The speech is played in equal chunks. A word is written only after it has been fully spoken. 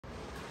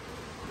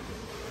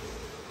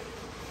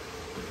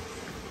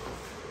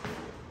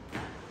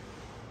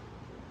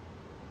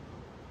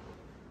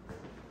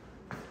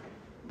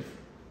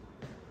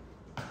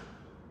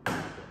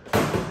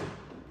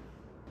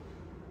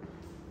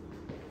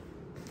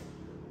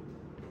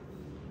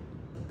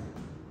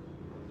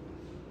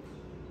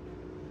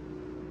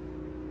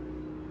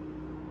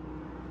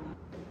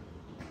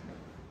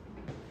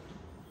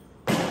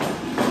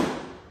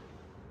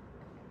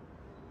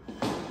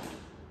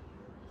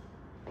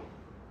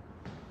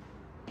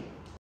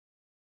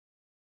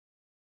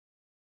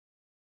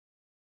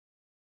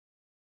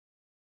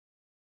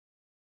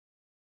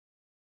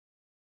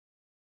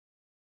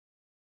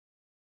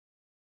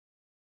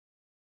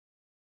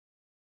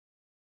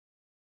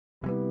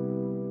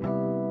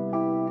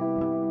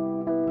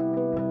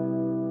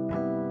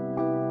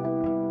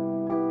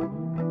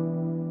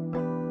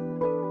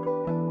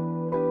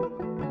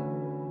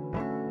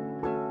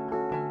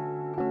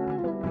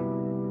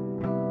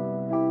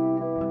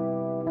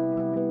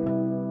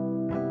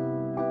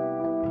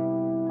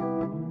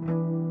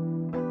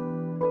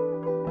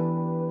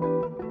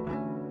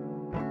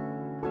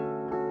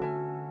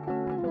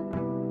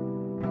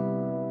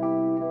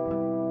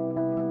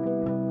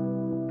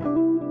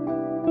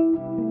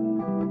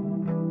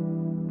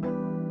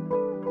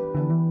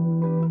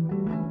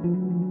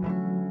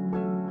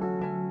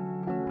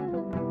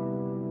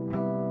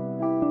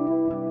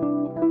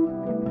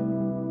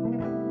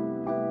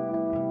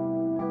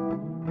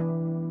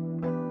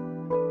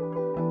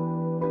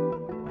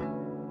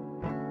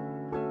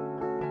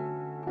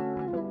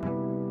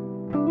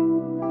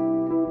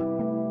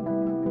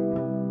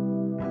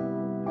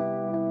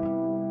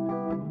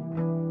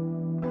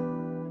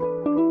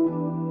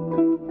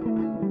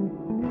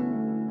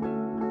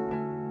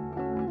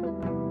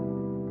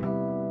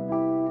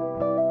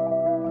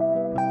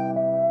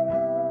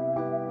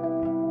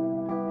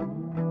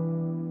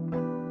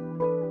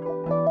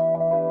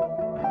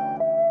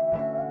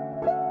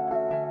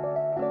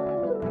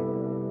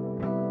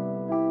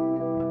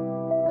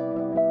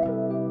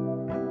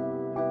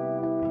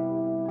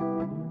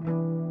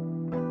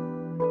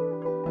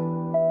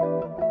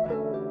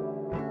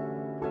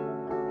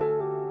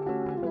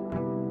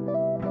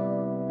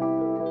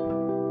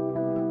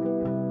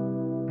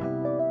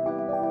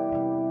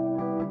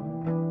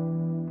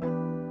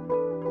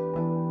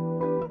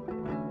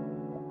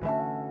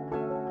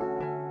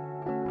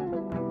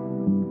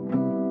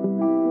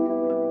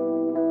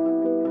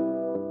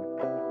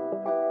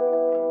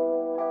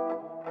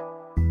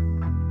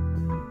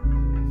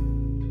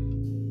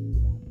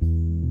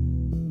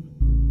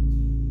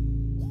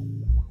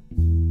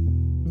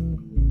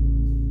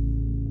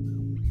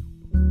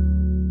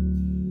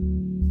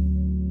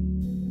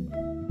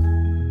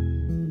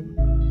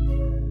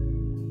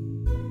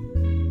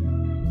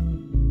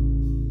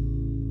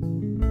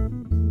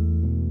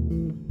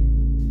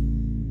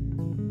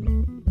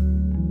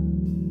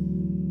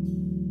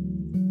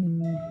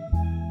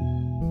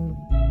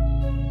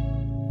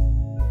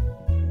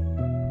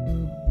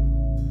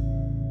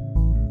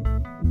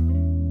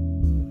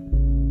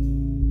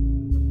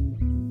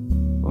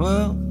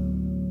Well,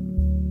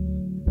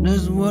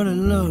 this is what it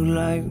looked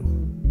like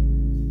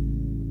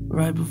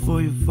right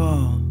before you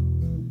fall.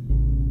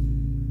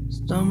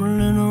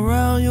 Stumbling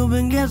around, you've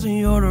been guessing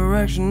your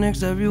direction,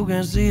 except you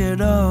can't see it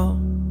all.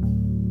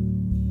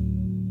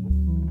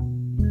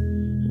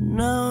 And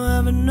I don't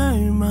have a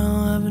name, I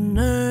don't have a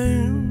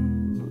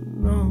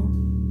name, no.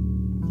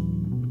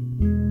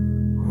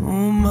 Who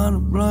am I to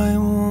blame,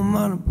 who am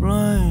I to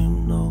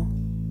blame, no.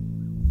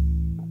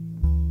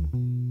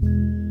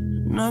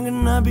 And I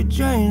cannot be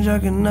changed, I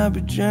cannot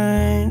be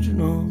changed,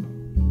 no.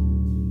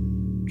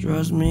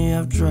 Trust me,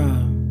 I've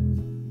tried.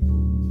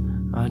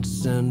 I'd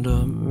stand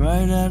up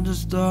right at the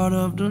start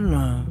of the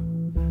line,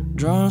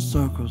 drawing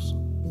circles.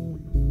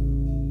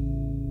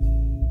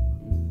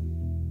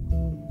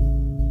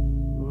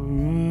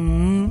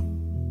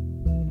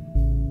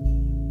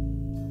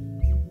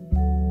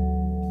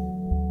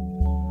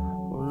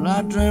 Well,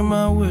 I drink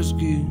my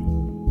whiskey,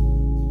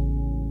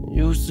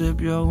 you sip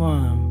your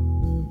wine.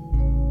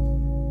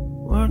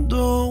 We're through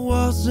a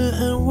while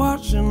sitting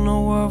watching the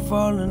world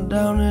falling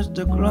down its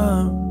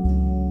decline.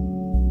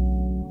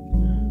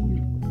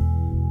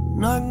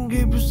 And I can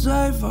keep you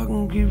safe, I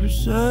can keep you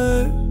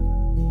safe.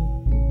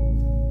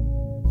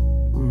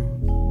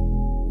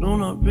 Do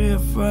not be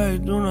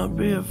afraid, do not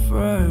be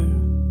afraid.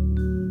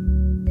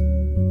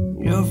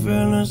 You're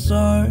feeling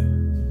sorry,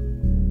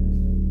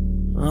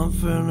 I'm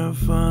feeling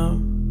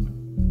fine.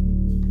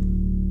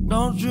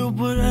 Don't you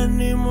put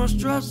any more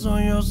stress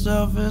on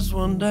yourself, it's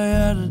one day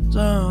at a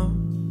time.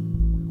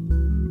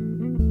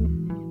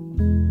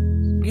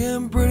 It's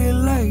getting pretty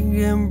late,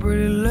 getting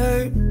pretty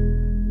late.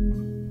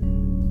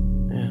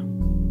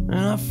 And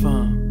I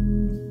found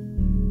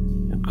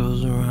it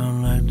goes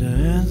around like the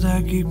ends.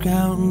 I keep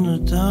counting the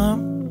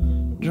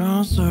time,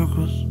 drawing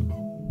circles.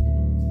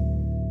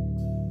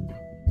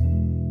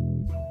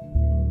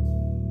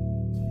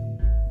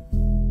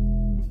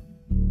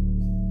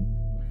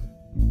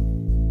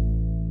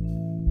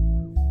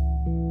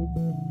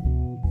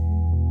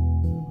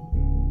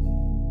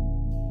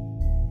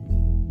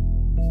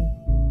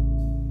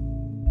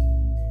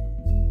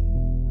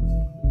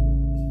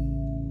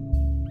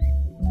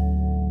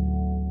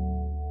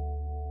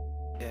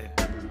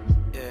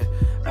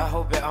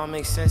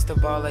 Makes sense to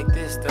ball like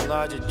this, the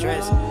larger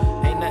dress.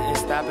 Ain't nothing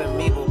stopping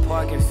me but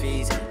parking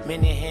fees.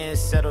 Many hands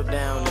settle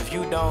down. If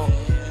you don't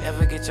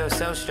ever get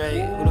yourself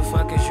straight, who the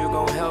fuck is you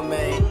gon' help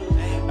me?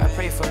 I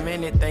pray for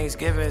many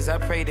Thanksgivings, I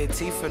pray that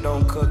Tifa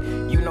don't cook.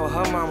 You know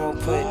her mama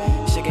put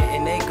sugar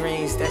in their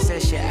greens. That's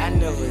that shit I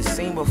never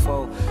seen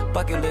before.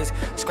 Bucket list,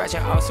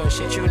 scratching off some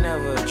shit you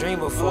never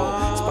dreamed before.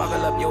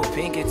 Sparkle up your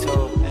pinky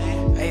toe.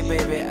 Hey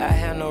baby, I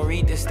have no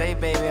read to stay,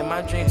 baby.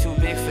 My dream too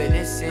big for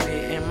this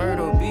city. In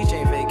Myrtle Beach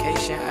ain't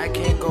vacation. I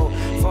can't go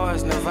far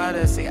as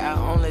Nevada. See, I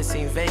only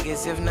seen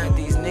Vegas. If not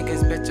these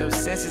niggas, bet your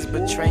senses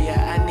betray ya.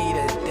 I need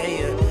a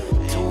day or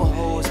two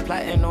hoes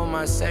plotting on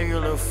my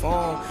cellular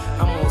phone.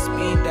 I'm on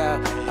speed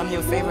dial. I'm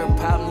your favorite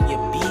problem,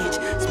 your beach.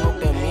 Smoke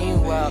the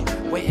meanwhile.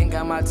 Waiting,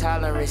 got my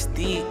tolerance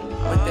deep.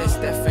 With that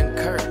Stephen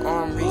Kirk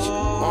arm reach,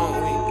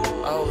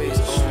 always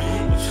on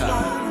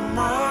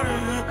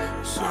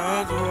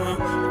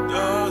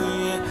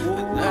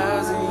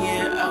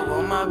 $1,000, I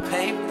want my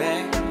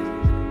payback.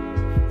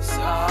 It's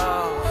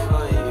all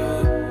for you.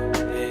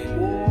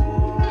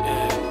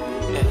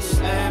 Yeah.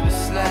 Slip and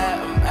slide,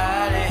 I'm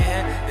out of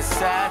here.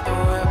 Inside the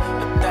whip,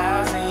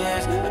 1,000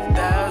 years,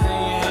 1,000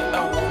 years. I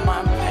want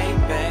my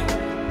payback.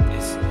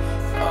 It's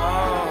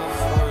all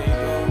for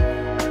you,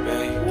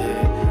 baby.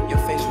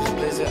 Your face was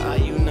blizzard, are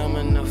you numb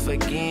enough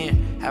again?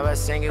 How I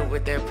sang it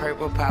with that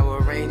purple Power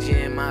Ranger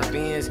in my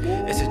Benz.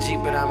 It's a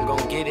Jeep, but I'm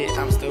gon' get it.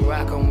 I'm still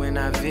rockin' when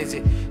I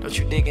visit. Don't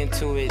you dig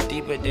into it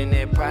deeper than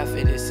that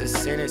profit? It's a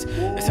sentence.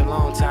 It's a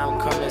long time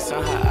coming.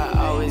 Somehow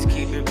I always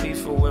keep it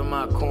peaceful with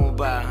my coon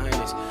by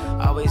hundreds.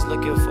 Always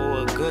looking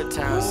for a good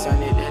time,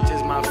 sonny. That's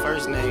just my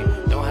first name.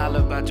 Don't holler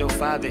about your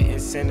father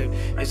incentive.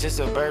 It's just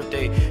a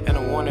birthday and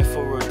a warning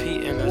for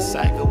repeating. A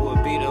cycle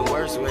would be the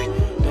worst way.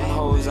 Them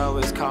hoes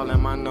always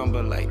calling my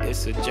number like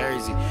it's a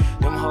jersey.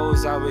 Them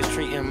hoes always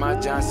treating my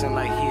Johnson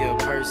like he a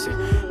person.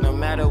 No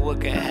matter what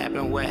could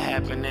happen, what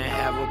happened, and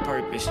have a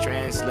purpose.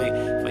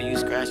 Translate for you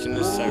scratching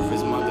the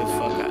surface,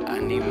 motherfucker. I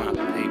need my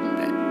paper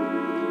back.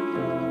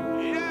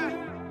 Yeah,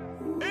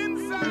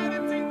 inside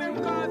the thing them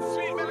called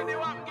Sweet Melody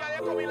Wap, girl,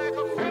 you coming like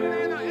a friend,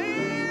 you know.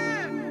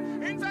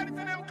 Yeah, inside the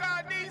thing them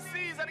called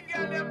DCs, and the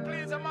girl them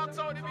please and max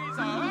out the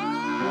visa.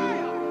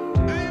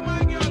 Hey,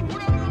 my girl,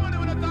 put up the money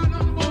when I talk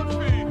nothing about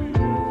free.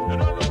 You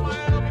don't know my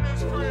head up in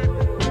this free.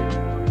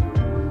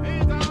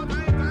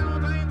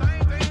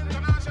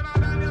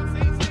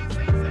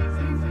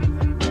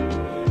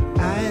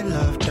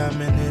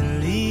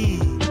 Dominantly,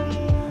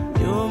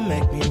 you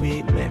make me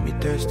weak, make me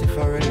thirsty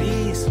for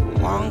release.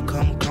 One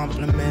come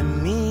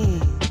compliment me,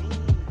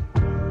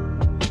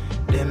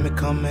 then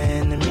become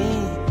an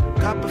enemy.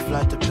 Cop a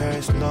flight to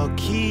Paris, low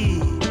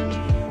key.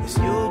 It's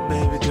you,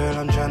 baby girl,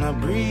 I'm tryna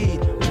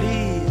breathe.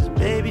 Please,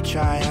 baby,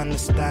 try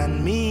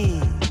understand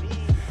me.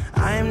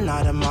 I am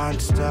not a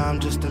monster, I'm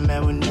just a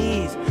man with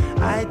needs.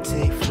 I might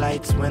take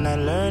flights when I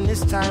learn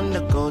it's time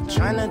to go.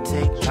 Tryna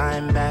take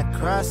time back,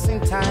 crossing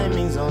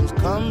timing zones.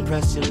 Come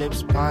press your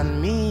lips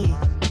upon me.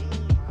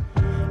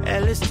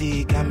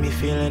 LSD got me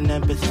feeling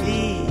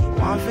empathy.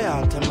 Want to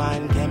alter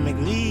mind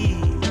chemically.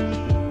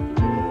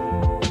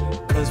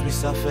 Cause we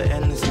suffer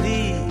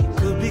endlessly.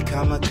 Could be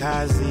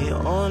kamikaze,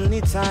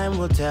 only time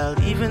will tell.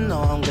 Even though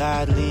I'm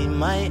godly,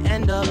 might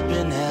end up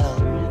in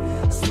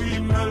hell. Sweet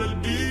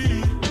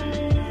melody,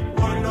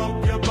 wind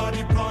up your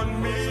body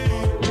upon me.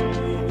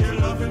 You're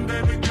loving,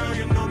 baby girl,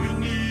 you know me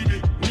need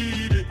it,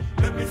 need it.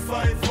 Let me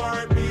fight for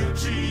it, me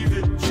achieve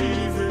it,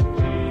 achieve it.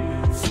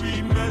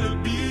 Sweet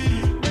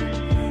melody,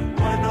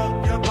 wind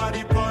up your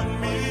body upon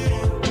me.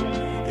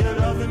 You're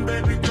loving,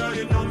 baby girl,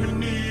 you know me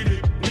need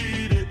it,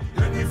 need it.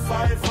 Let me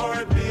fight for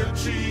it, me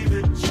achieve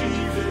it,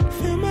 achieve it.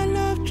 Feel my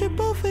love drip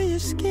over your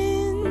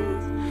skin.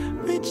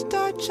 Rich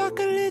dark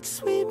chocolate,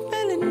 sweet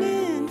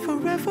melanin.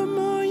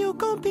 Forevermore, you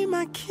gon' be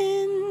my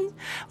kin.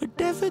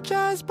 Whatever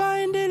drives by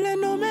and they let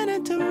no man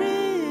enter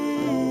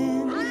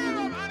in.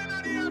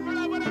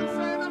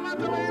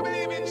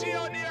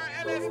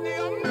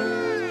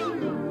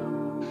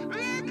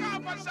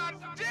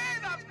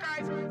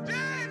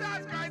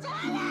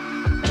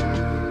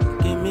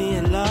 Give me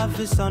a love,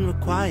 it's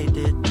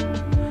unrequited.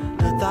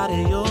 The thought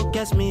of you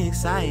gets me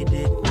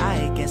excited.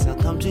 I guess I'll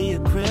come to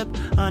your crib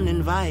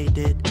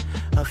uninvited.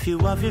 A few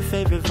of your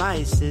favorite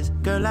vices,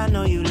 girl, I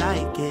know you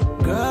like it.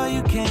 Girl,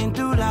 you came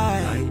through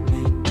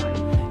lightning.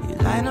 You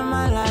light up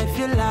my life,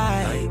 you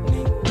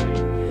lightning.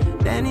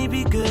 Then he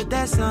be good,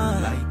 that's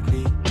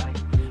unlikely.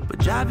 But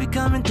job be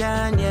coming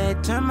down, yeah,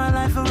 turn my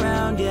life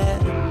around, yeah.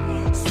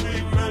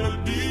 Sweet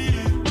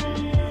melody,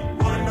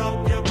 wind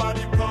up your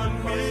body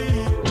upon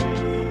me.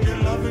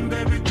 You're loving,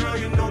 baby girl,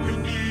 you know me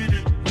need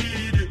it,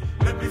 need it.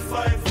 Let me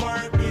fight for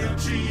it, me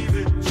achieve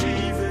it,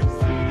 achieve it.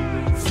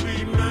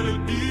 Sweet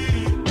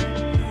melody,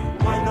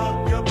 wind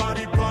up your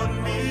body upon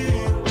me.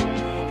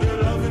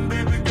 You're loving,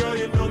 baby girl,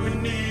 you know me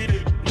need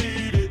it,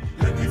 need it.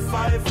 Let me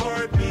fight for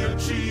it, me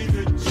achieve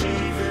it,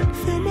 achieve it.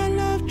 Feel my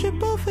love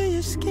drip over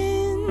your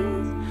skin.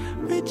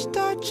 Rich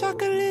dark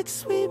chocolate,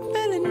 sweet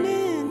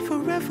melanin.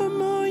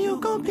 Forevermore, you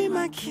gon' be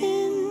my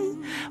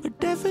kin.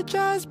 Whatever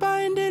drives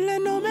by and they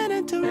let no man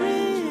enter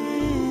in.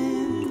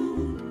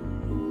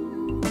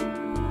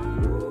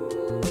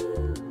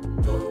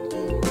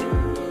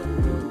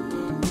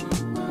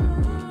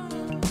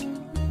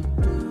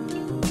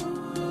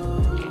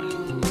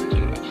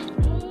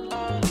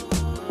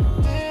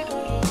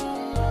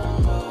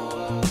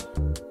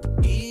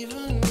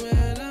 Even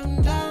when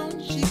I'm down,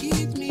 she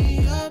keeps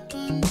me up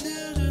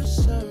until the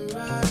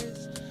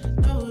sunrise.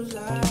 Those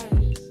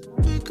eyes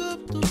pick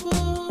up the phone.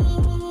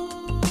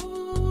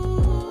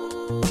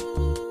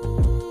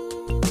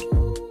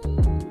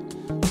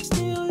 It's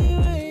the only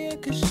way I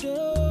could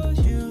show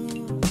you.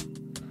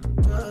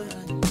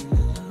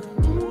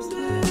 Who's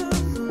there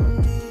for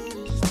me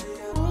to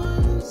stay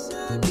once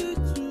I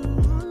get you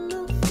on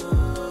the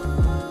phone?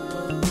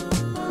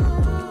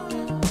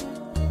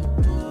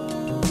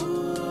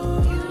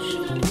 You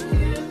should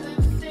hear the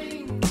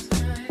things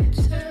I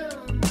tell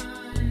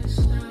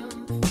myself.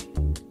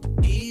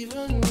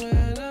 Even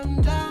when I'm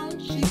down,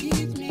 she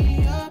keeps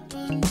me up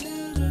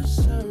until the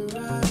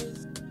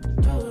sunrise.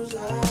 Those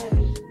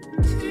eyes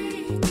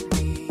take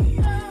me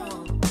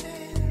open,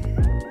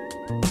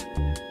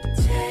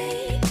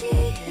 take me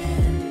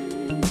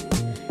in,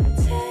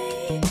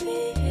 take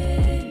me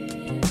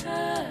in.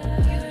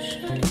 You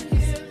should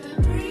hear the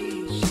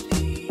breeze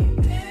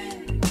deep in.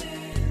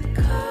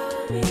 Call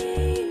me,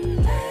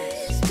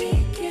 let's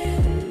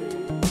begin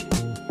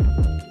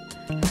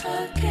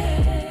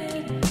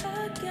again,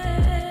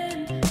 again,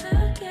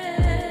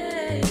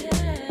 again.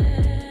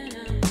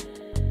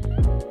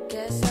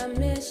 Guess I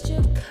missed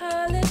your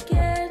call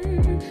again.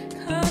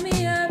 Call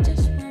me up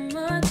just one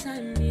more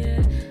time,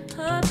 yeah.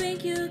 Hoping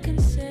you can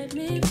save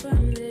me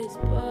from this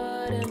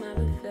boredom I've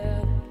been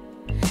felt.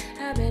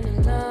 I've been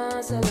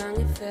alone so long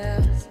it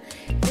feels.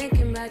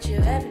 Thinking about you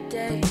every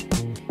day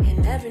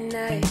and every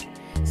night.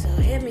 So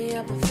hit me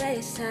up on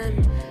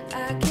FaceTime.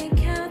 I can't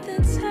count the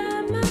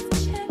time I've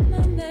checked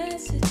my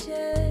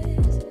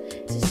messages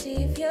to see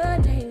if your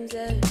name's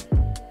up.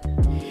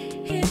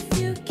 If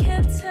you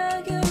can't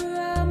tell, you're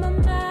on my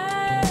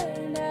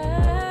mind.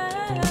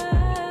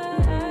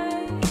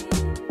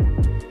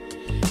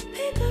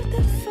 Pick up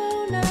the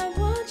phone, I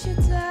want you,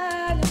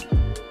 darling.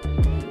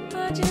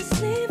 Or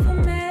just leave a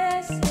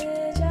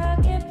message,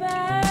 I'll get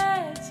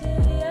back to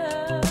you.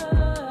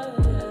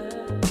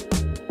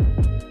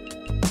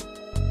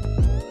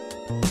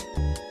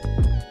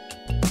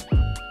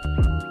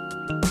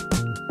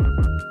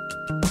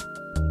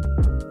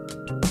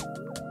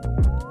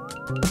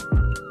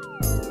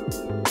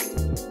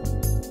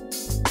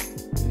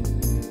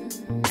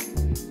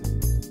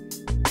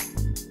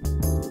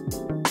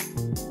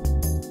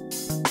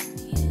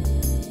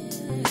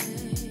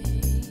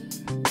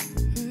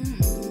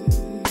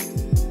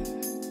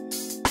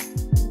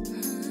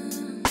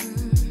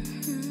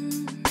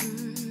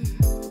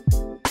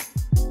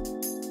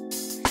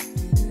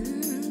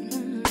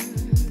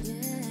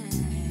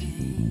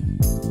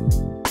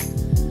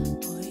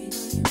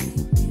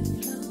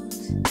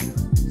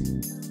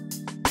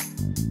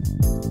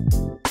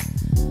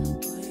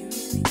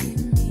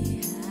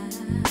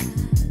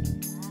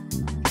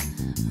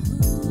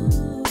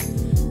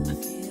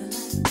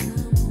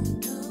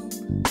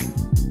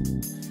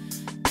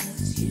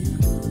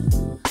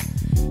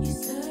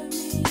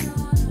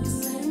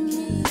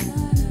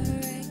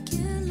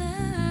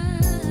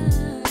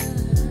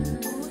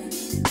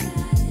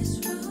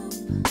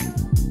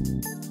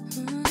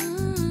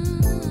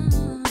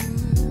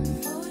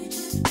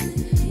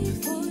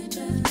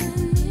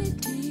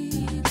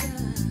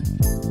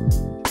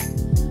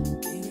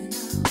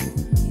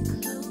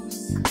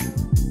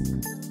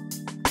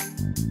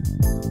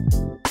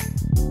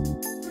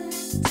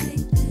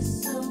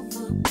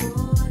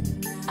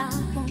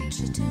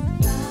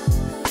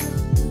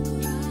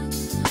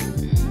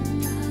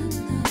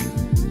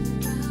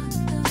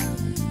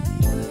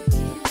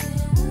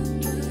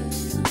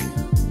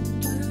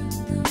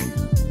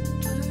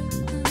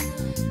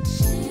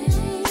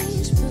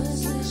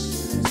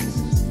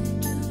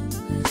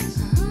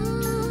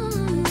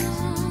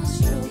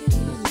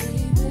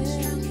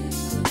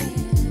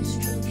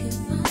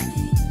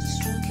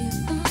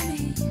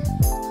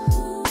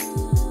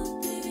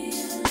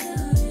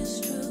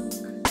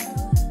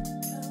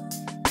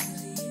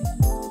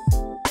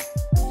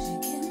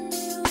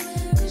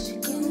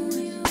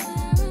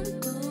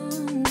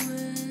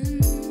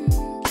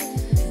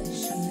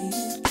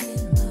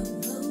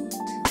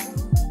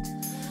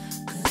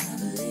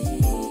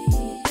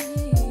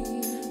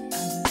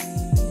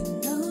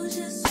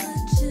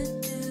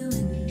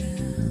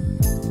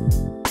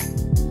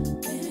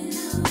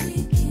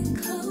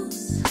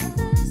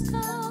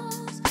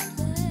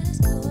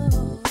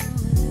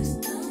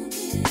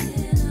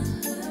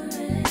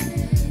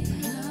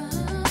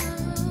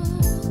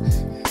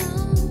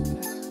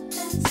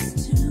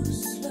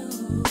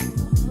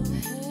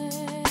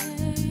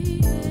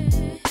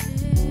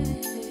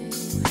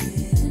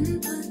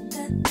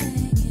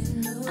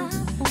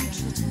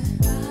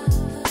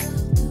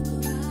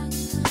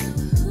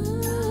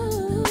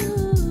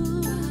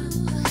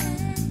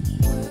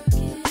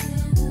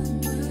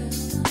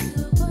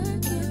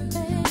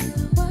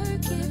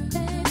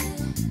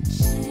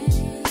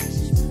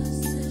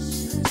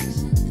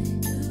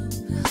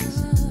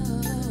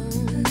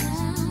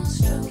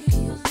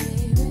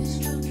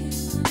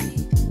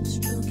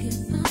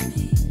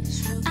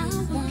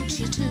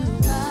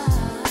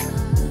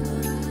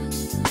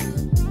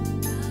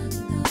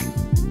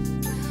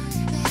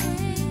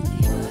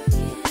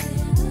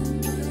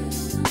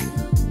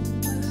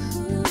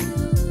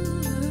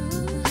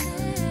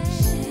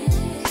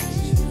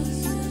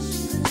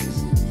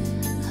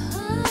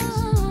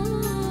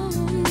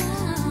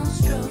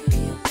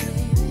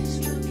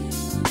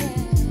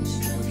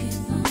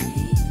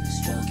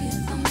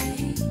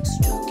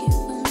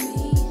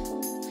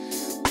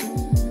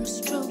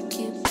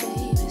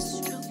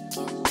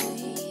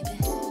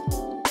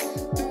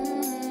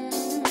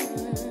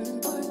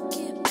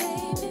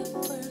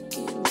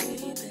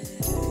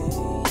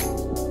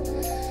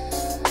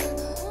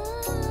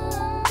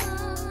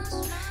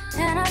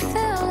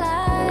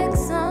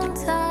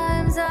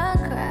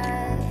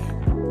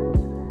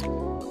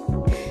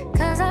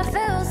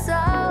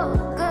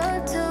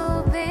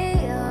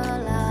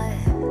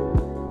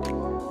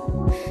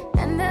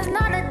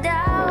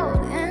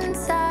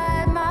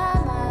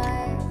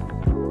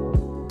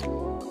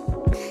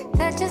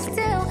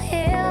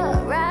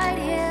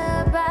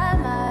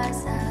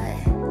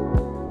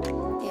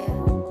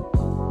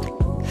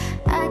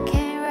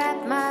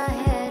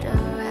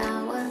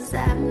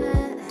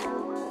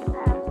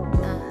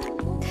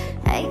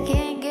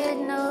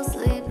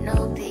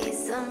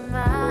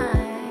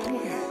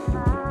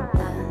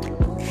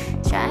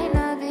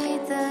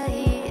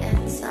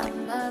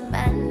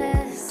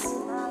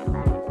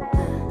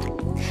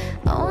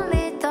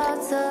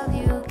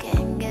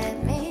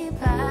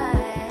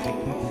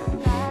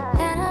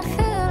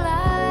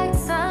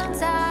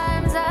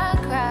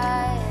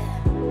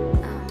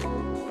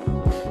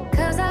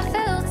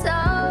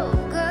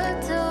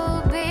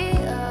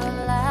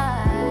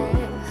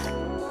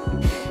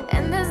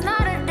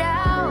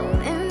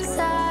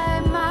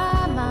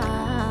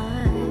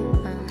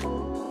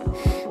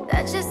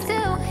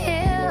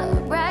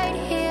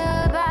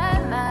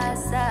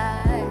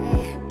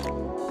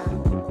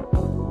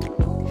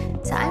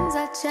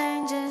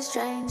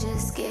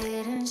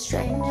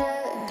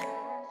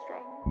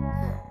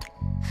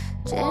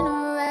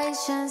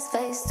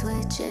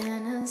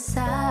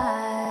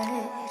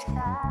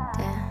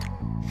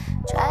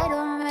 Try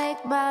to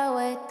make my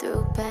way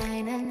through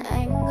pain and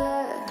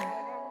anger.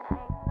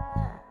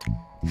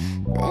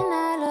 Then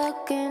I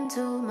look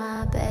into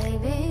my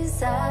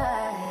baby's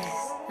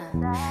eyes,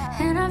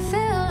 and I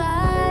feel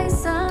like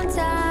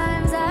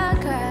sometimes I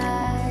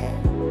cry,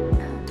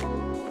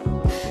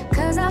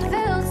 'cause I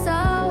feel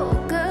so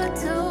good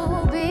to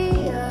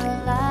be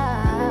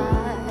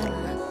alive.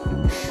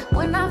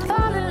 When I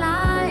fall in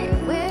line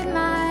with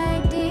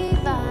my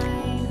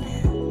divine,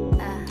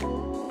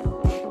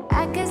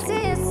 I can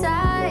see a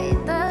side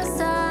the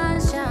sun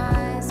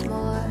shines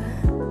more.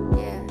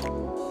 Yeah,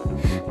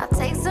 I'll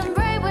take some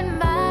break with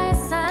my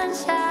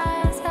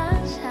sunshine,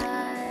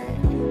 sunshine.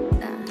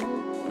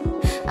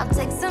 I'll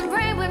take some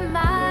break with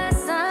my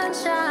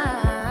sunshine.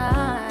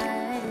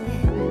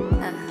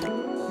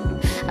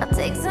 I'll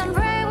take some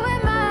break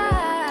with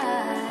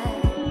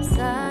my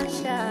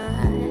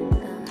sunshine.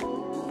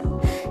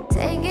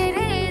 Take it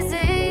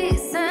easy,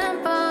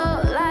 simple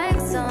like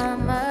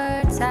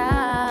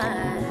summertime.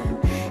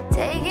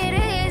 Take it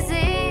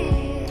easy,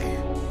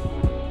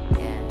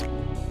 yeah.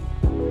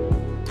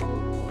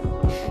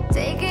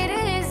 Take it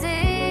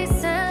easy,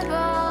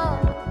 simple.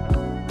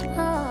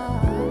 Oh.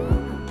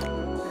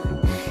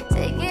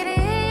 Take it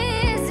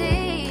easy,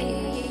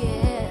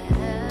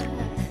 yeah.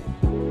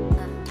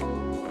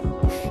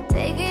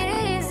 Take it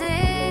easy,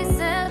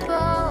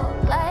 simple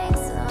like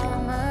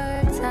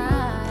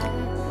summertime.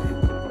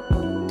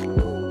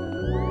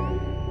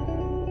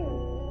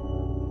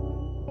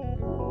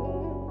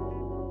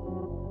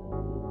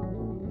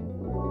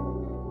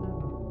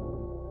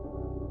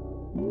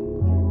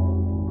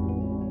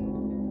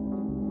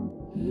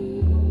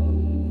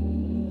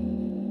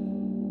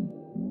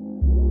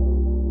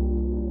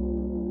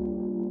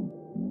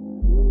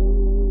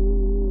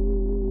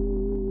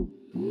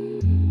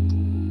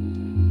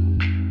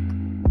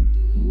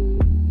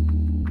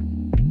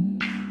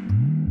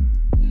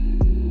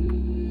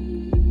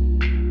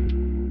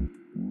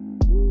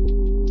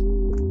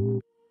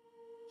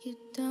 You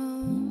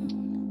don't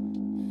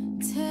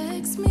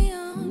text me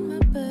on my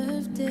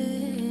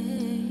birthday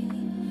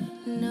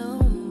no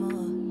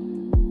more,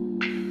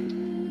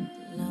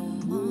 no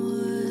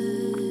more.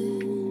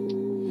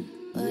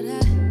 But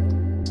I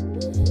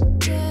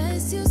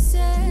guess you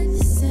said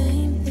the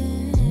same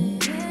thing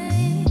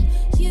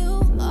you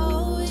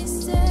always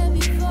said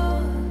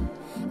before.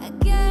 I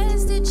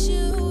guess that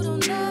you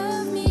don't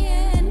love me,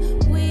 and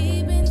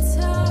we've been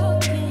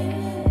talking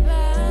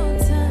about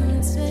time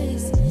and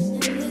space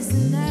and this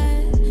and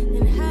that.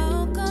 And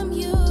how come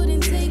you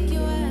didn't take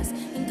your ass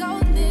and go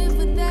live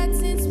with that,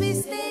 since we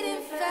stayed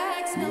in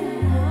facts? No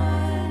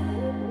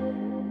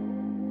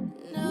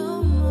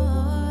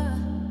more,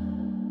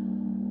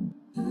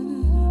 no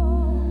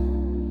more.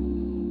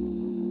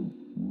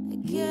 I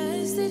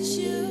guess that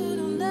you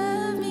don't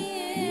love me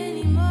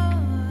anymore,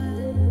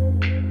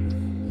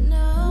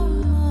 no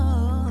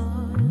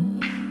more.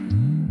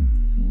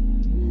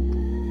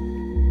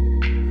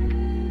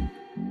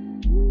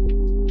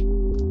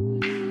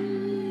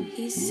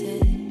 He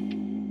said,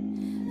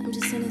 I'm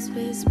just in a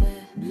space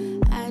where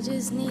I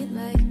just need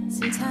like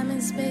some time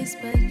and space.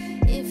 But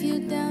if you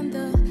down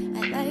though,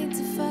 I'd like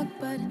to fuck,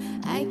 but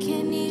I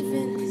can't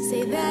even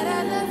say that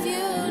I love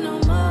you no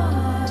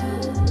more,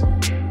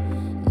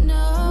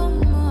 no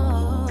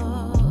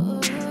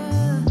more.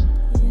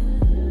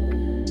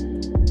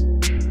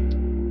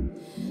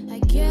 I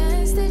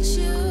guess that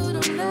you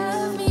don't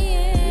love me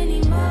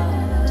anymore,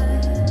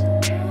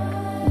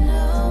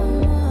 no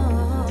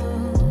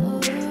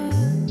more.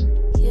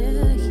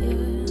 Yeah,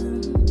 yeah.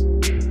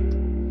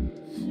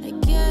 I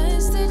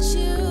guess that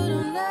you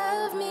don't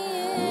love me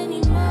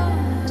anymore.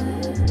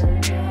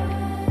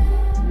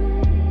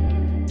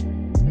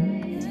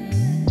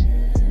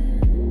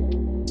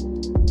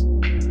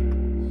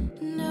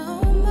 No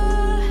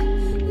more,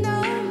 no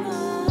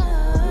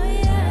more.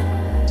 Yeah,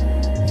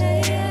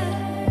 yeah, yeah,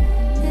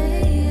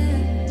 yeah,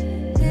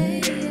 yeah,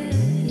 yeah,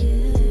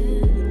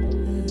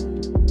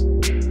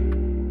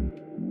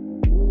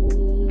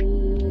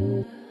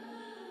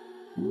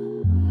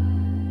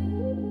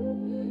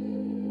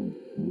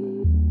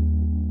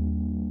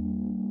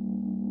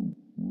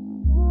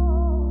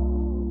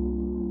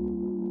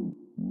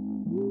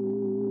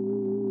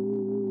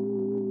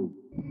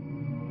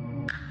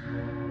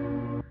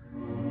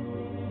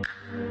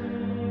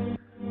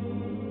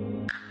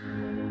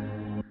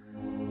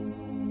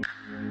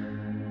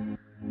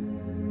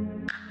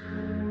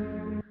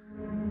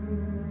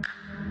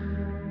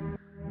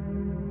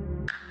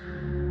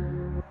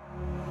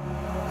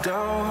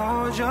 Don't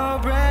hold your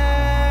breath.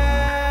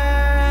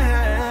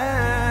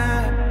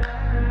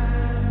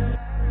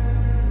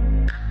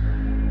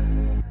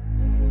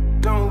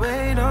 Don't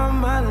wait on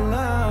my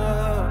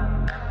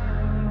love.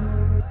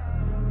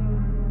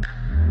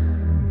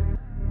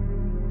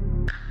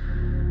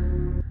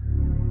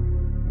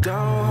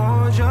 Don't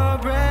hold your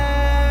breath.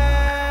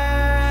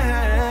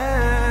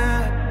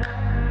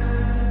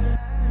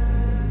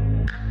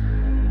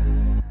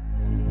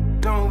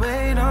 Don't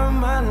wait on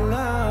my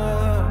love.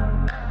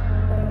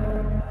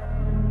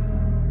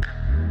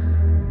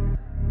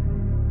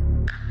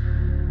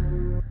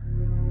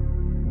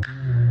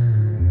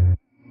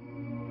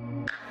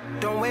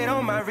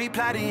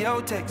 reply to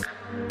your text.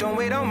 Don't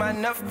wait on my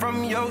nut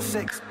from your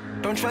sex.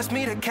 Don't trust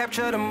me to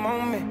capture the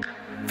moment.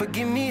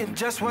 Forgive me, it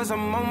just was a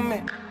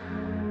moment.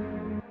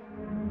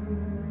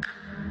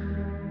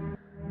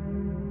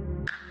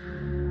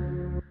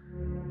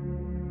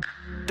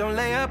 Don't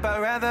lay up, I'd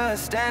rather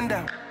stand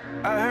down.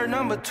 I heard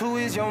number 2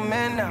 is your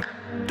man now.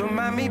 Don't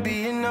mind me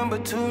being number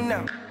 2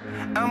 now.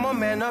 I'm a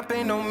man up,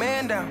 ain't no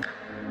man down.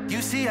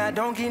 You see, I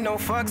don't give no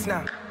fucks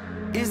now.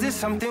 Is this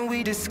something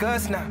we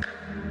discuss now?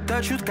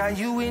 The truth got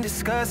you in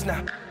disgust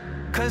now.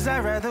 Cause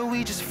I'd rather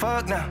we just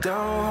fuck now.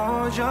 Don't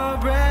hold your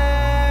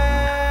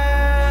breath.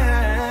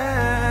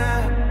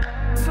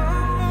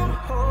 Don't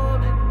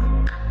hold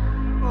it.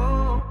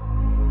 Oh.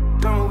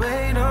 Don't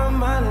wait on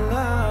my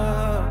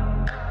love.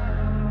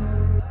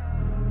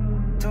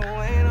 Don't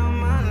wait on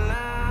my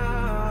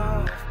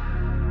love.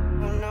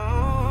 Oh no.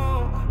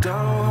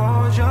 Don't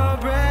hold your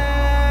breath.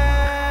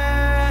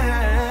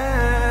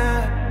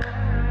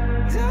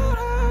 Don't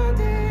hold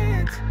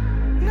it.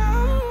 No.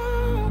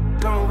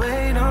 Don't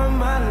wait on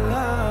my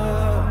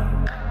love.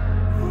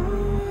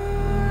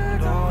 Ooh,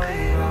 don't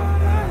wait on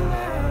my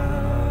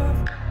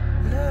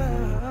love.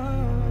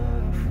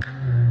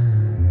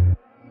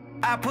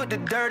 I put the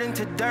dirt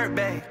into dirt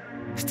bag.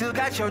 Still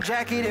got your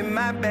jacket in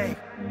my bag.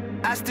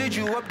 I stood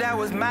you up, that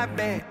was my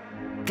bad.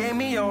 Gave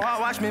me your heart,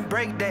 watch me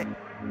break that.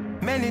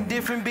 Many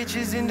different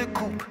bitches in the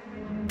coupe.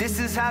 This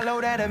is how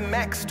low that a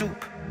max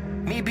stoop.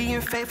 Me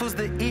being faithful's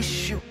the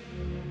issue.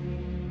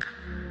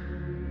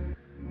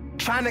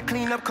 Trying to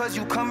clean up cause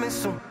you coming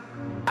soon.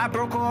 I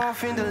broke her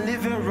off in the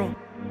living room.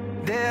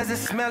 There's a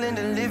smell in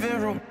the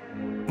living room.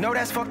 No,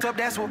 that's fucked up,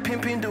 that's what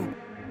pimpin' do.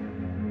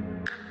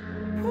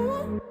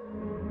 Ooh.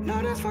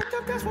 No, that's fucked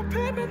up, that's what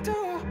pimpin'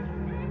 do.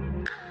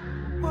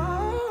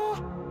 Whoa.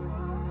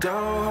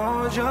 Don't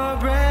hold your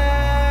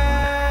breath.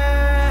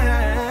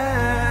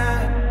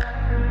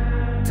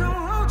 Don't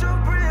hold your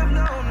breath,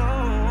 no, no.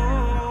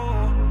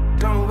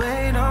 Don't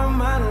wait on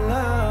my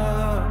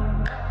love.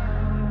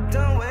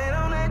 Don't wait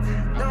on it,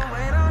 don't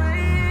wait on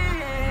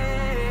it.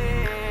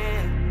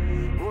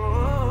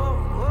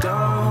 Whoa.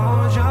 Don't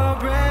hold your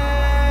breath.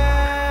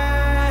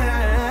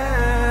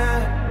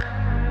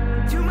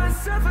 You might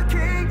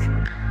suffocate,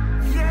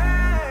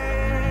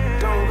 yeah.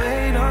 Don't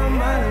wait on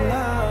my love.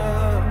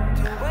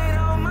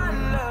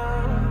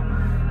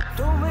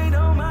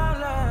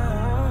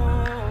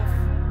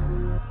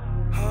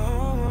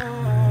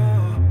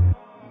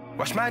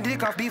 Wash my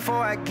dick off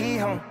before I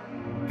get home.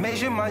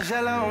 Measure my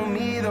jello on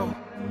me though.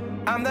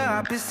 I'm the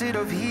opposite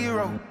of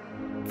hero.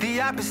 The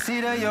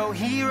opposite of your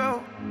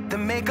hero. The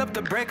makeup,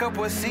 the breakup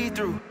was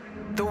see-through.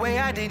 The way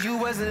I did you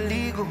was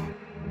illegal.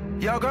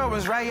 Your girl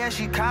was right, yeah,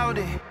 she called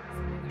it.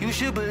 You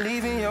should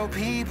believe in your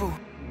people.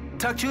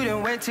 Tucked you,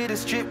 then went to the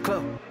strip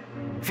club.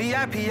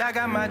 VIP, I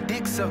got my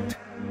dick sucked.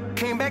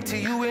 Came back to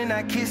you and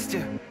I kissed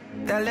you.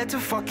 That led to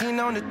fucking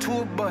on the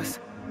tour bus.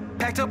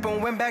 Packed up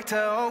and went back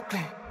to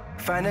Oakland.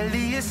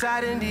 Finally it's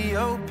out in the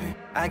open.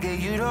 I gave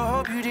you the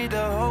hope, you did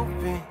the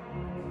hoping.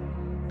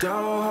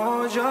 Don't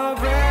hold your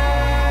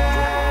breath.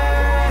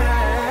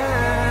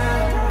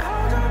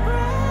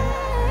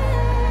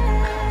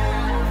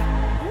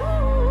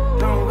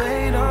 Don't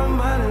wait on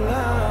my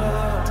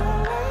love.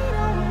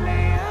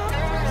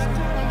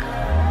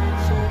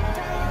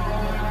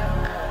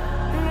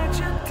 Let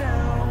you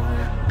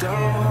down.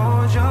 Don't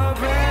hold your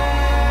breath.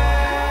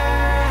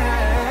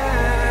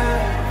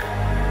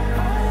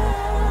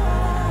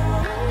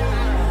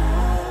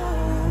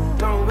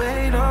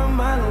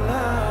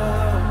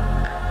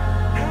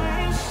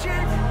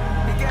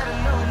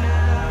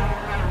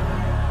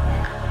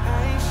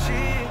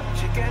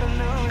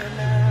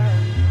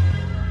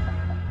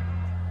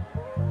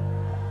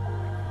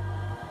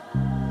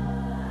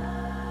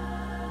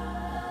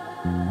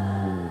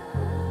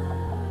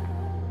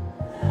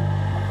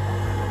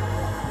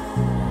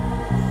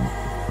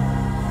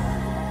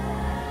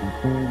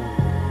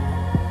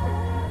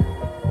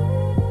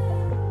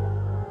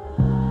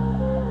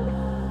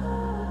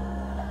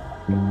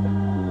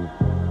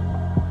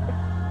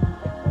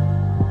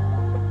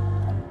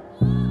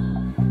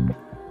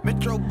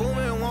 Metro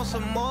Boomin want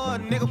some more,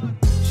 nigga.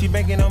 She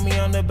banking on me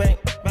on the bank.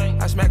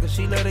 I smack her,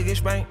 she love to get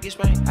spanked.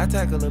 I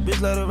tackle her,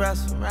 bitch love to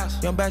wrestle.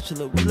 Young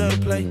bachelor, we love to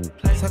play.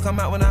 So come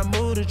out when I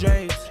move the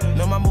drapes.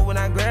 Know my move when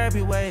I grab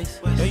your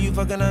waist. Know you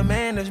fucking a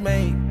man that's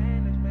made.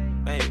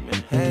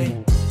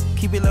 Hey,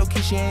 keep it low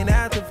key, she ain't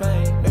after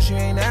fame. No, she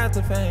ain't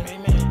after fame.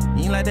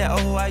 You ain't like that,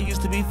 oh, I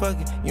used to be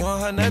fucking. You don't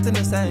have nothing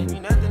the same.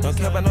 Don't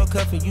care about no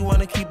cuffing, you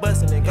wanna keep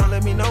busting it. Don't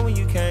let me know when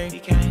you came.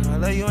 I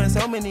love you in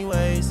so many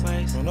ways.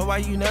 Don't know why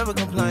you never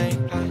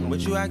complain.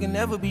 With you, I can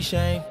never be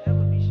shamed.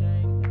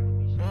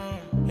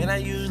 And I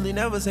usually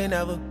never say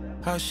never.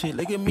 Oh shit,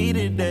 look at me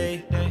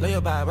today. Lay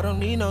your vibe, I don't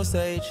need no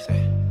sage.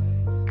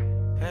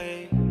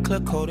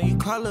 Club cold and you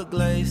call her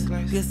glaze.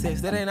 Good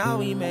sex, that ain't all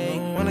we made.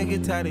 Wanna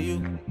get tired of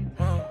you.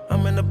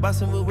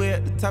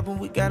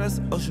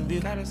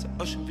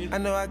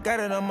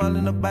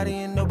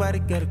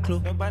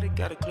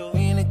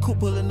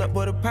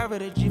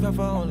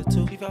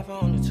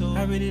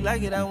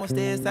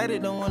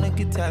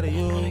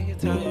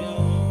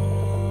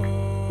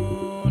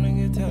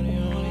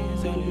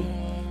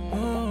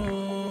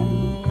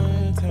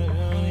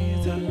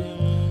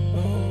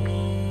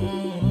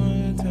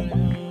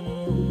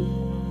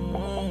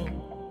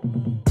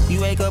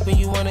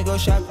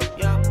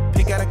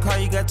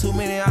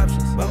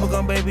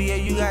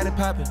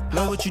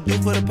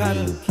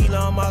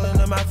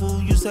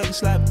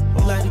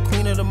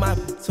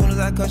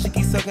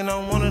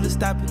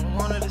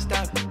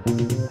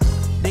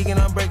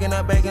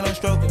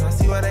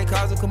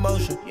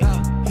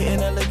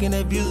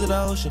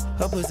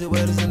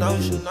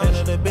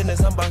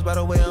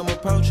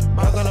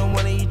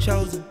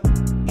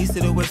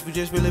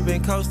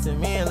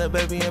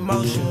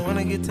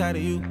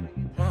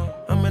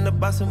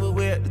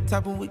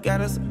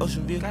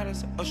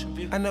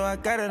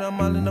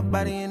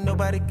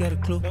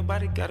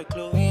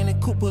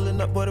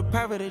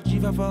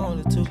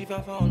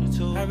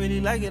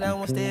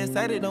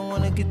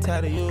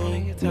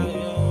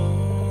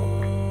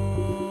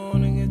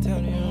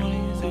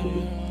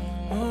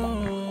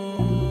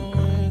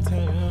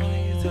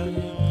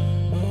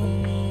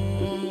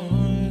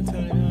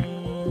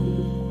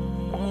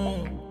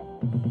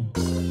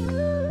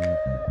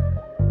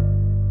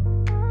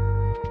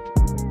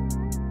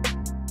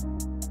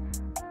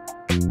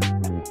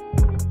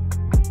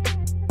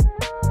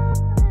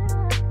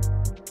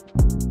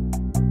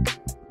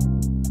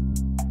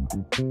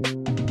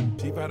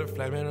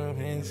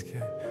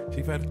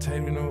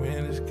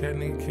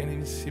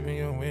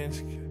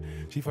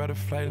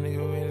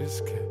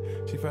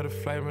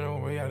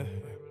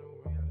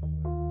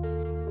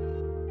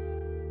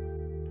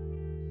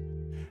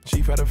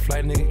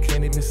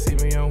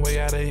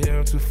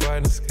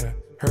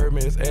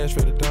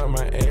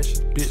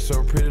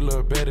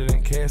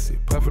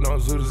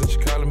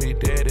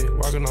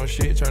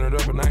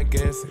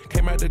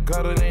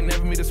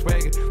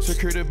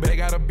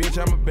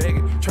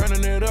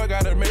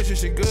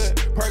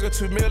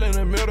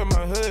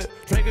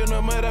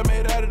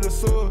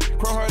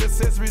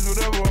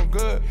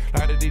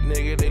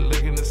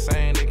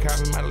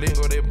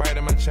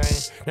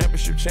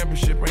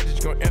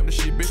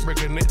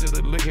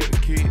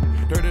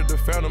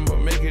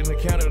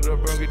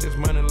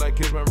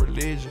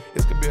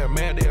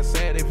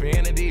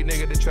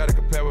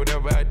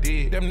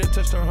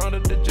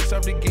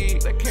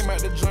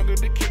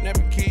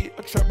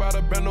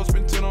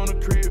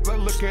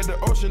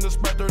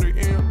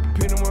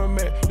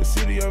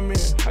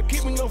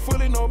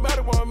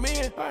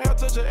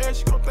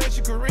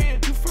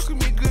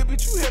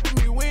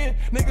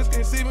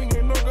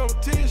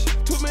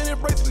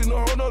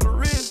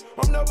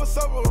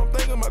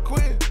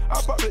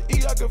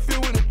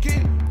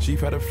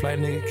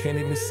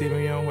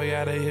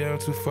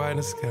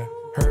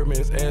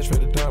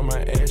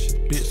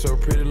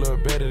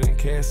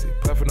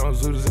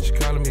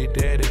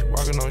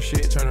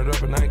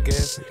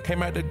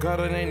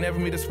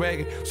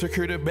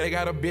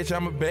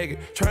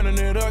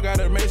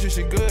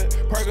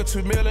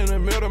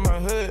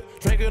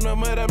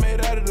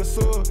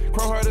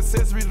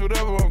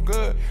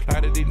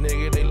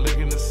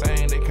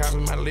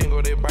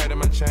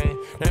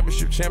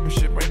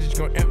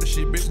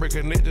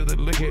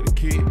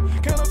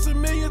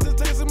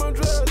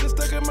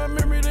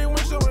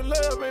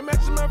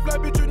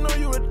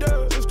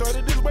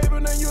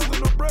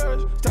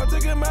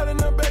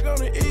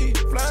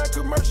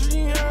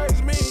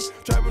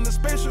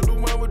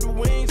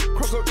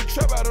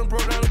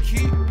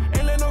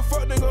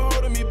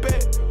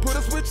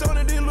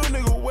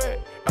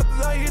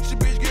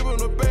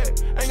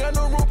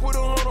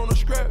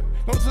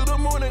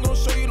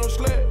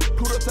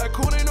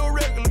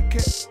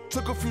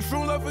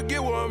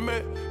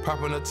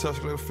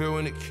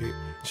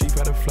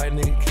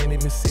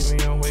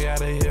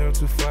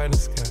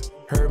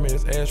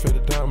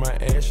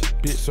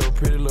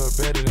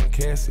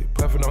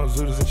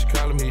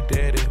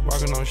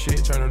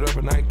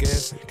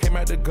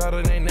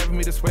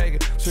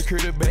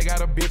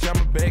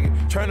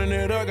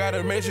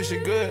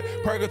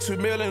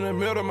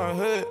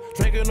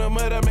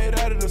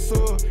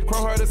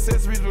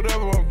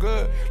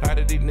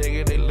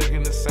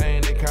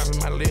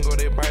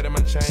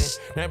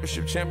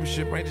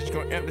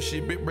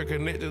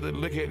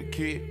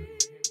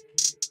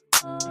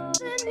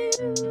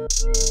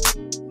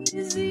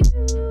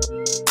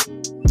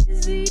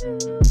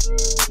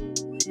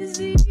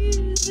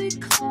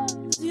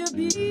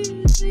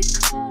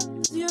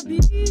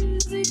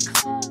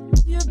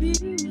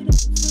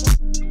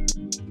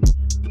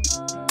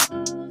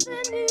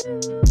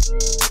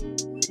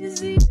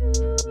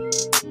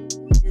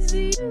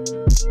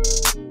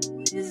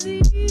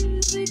 easy,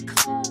 easy,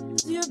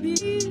 cause you're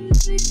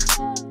busy,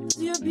 cause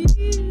you're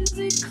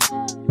busy,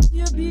 cause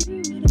you're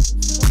beautiful.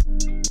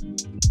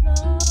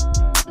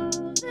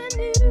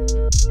 Loving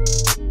you,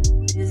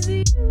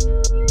 easy,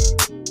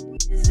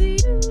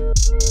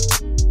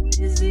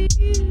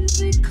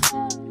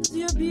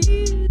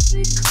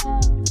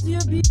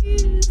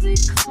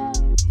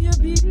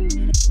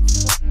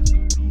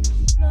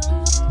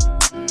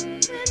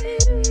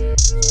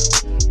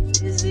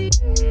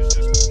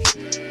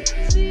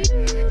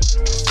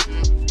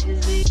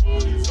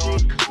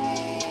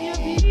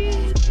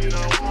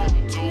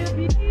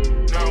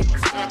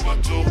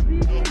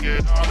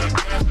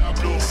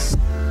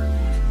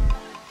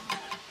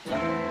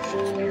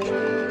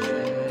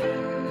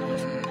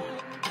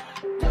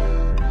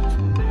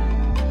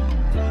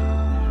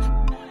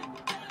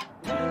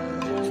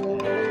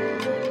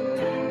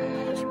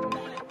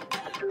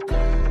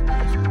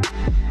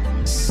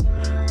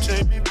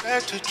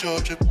 Back to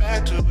Georgia,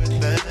 back to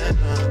Atlanta.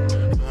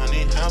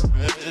 Funny how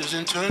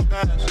present turns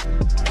past.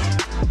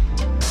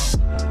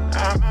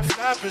 I might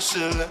fly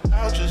Priscilla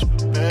out just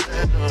for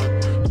better.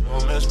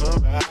 So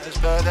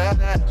mesmerized by that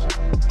ass.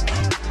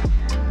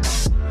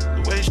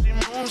 The way she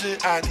moves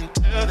it, I can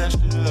tell that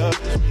she loves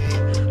me.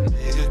 A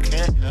nigga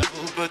can't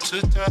help but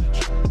to touch.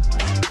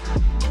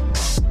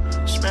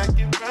 Smack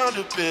it round a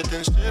bit,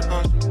 then sip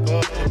on some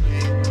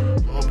bubbly.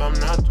 Hope I'm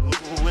not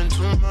doing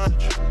too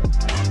much.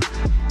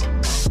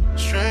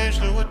 Strange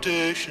new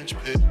addictions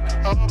pick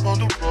up on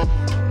the road.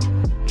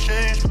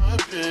 Change my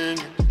opinion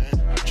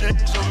and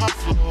change some of my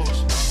flows.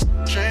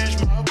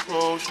 Change my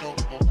approach, no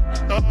more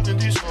loving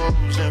these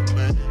hoes. And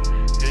when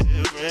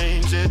it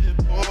rains, it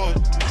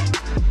pours.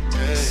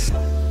 Hey,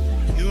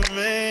 you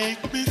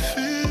make me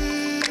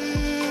feel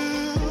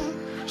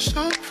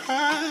so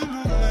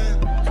primal.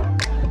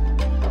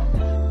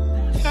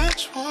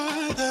 That's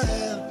what I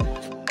am.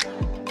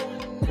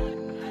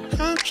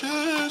 I'm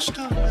just a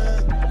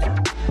man.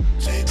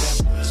 Take that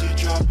pussy,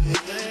 drop it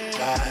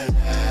like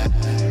that.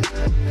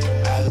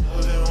 I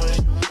love it when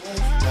you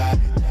move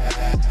like that.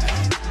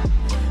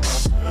 I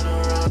turn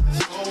around and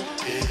go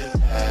get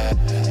back,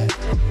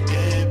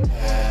 get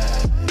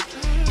back,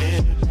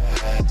 get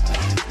back.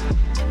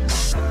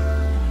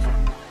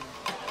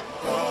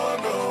 No,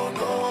 no,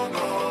 no,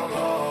 no,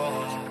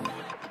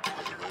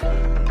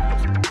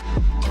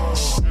 no.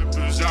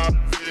 Strippers out in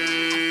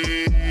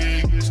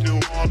Vegas, New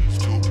Orleans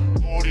too.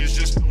 Booty's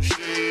just no shake.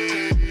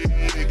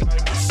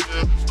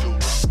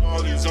 All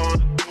on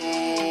the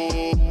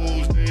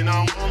tools, they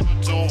not one or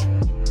two.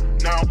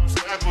 Now I'm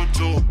stacked with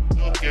two.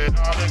 Look at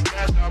all the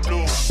cash I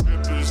blew.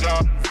 Rippers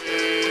out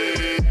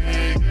in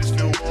Vegas,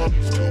 New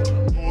Orleans too.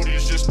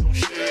 Booty's just no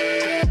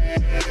shake,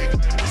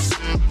 like the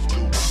silvers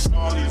do.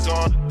 All these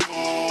on the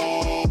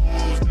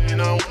tools, they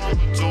not one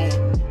or two.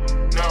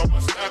 Now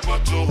I'm stacked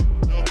with two.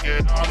 Look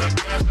at all the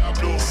cash I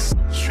blew.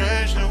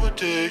 Strange new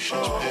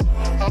addictions, pick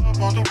up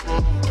on the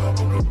road.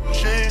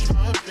 Change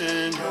my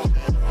opinion,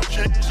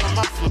 change on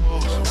my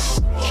flows.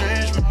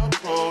 Change my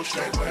approach,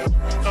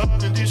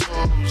 loving these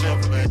hoes.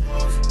 And when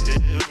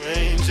it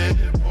rains, it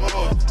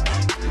pours.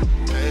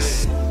 Hey,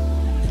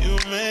 you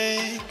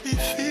make me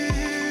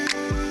feel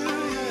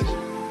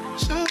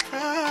so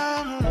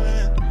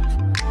prominent.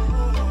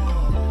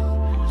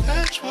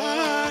 That's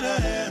what I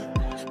am.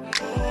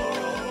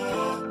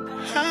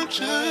 I'm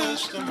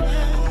just a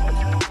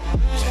man.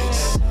 Take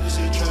that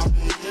pussy, drop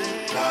it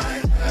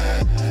like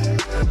that.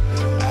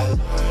 I love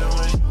it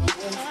when you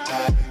move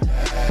like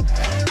that.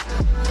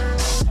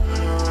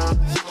 Turn around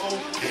and go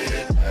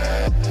get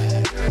back,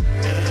 get back,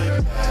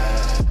 get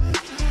back.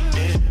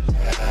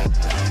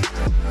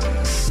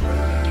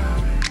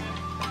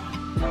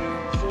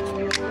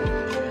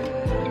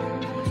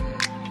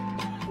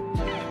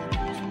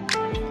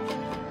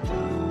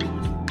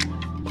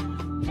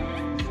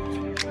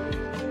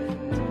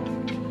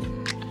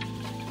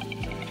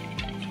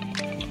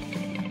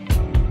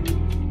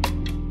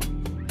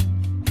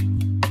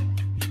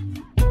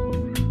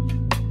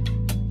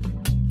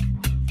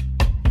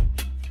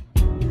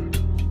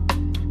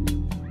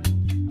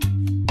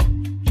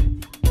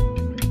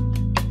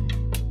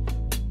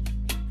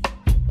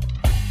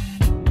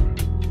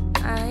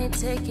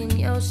 Taking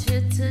your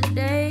shit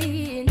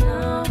today,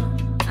 no.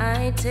 I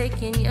ain't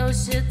taking your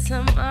shit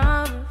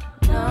tomorrow,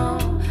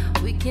 no.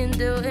 We can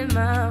do it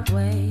my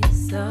way,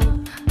 so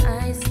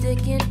I ain't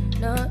sticking,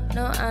 no,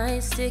 I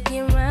ain't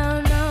sticking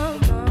around no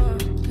more.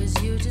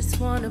 Cause you just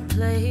wanna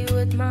play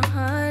with my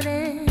heart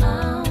and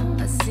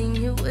I seen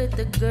you with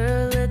the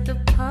girl at the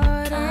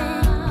party.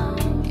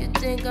 You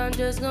think I'm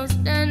just gonna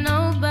stand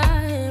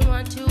nobody?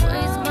 Want you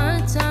waste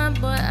my time,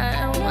 boy, I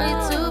am way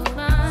too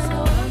fine. So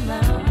I'm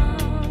out.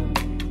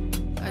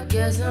 I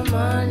guess I'm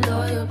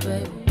unloyal,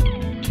 baby.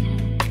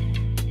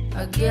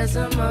 I guess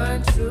I'm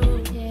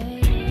untrue.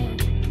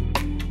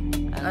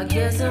 I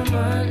guess I'm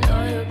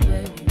unloyal,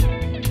 baby.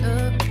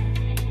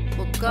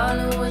 We'll call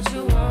it what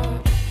you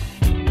want.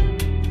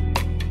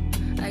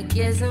 I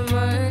guess I'm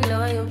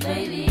unloyal,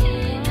 baby.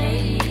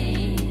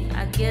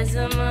 I guess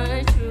I'm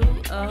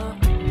untrue. Oh,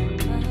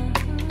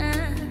 I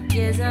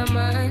guess I'm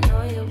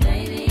unloyal,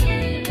 baby.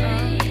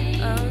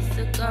 Oh,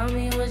 so call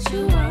me what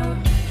you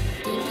want.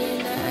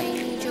 Thinking that I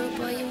need you,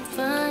 boy, you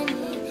funny.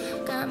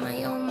 Got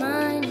my own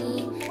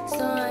money,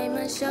 so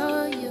I'ma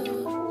show you.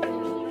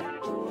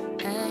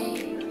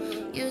 Hey,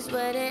 you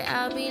swear that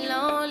I'll be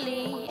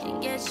lonely. I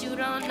guess you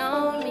don't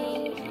know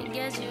me. I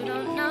guess you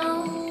don't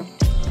know.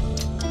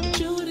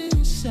 You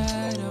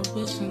inside, I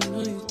wish I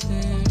knew you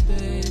then,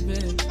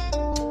 baby.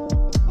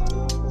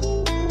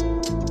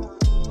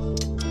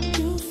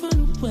 You from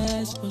the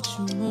west, but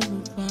you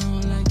move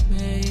around like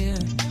me,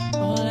 yeah.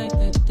 All like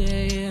that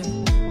day, yeah.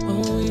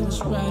 When we was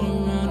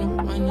riding around and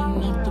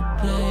running up the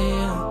play,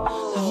 yeah.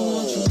 I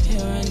want you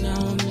here right now,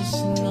 I'm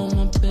missing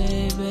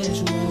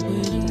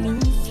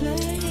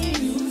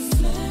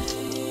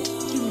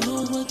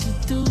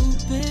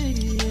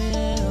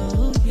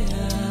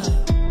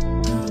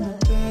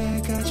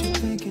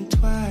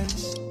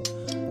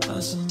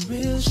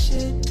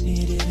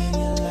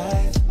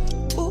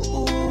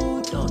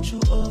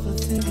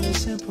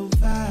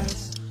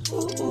improvise.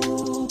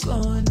 Ooh,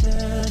 going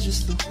down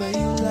just the way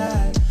you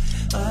like.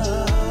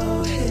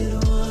 Oh, hit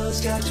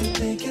ones got you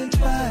thinking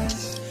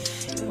twice.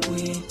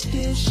 We ain't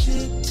did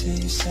shit till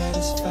you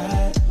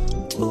satisfied.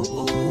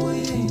 Ooh,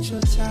 it ain't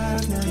your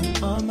time, now you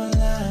on my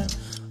line.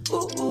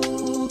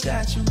 Ooh,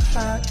 got you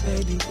hot,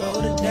 baby,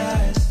 roll the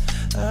dice.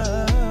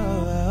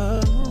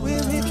 Oh, we're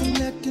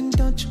reconnecting,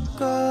 don't you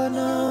go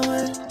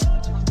nowhere.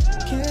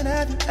 Can't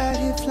have you out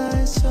here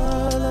flying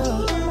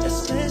solo.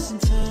 Let's spend some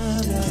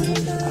time now.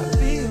 I'll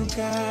be your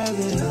guy,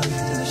 baby.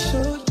 I'll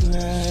show you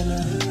right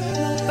now.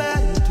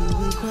 Nobody do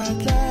it quite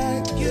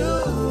like you.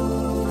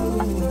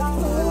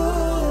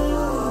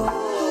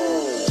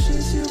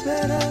 Treat you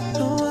better,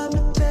 know I'm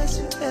the best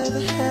you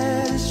ever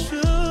had. It's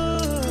true.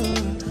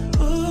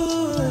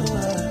 Ooh,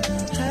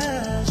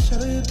 I'll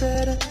show you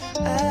better.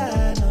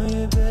 I know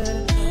you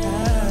better.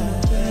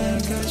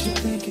 I got you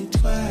thinking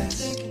twice.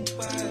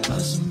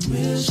 Some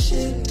real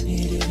shit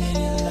needed in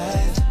your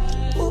life.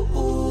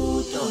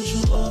 Ooh, don't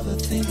you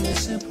overthink,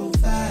 let's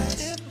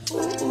improvise.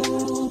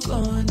 Ooh,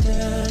 going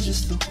down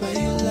just the way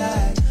you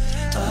like.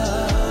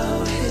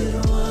 Oh, hit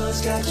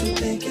ones got you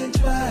thinking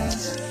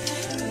twice.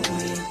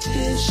 We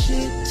did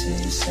shit till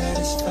you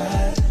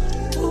satisfied.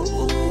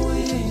 Ooh,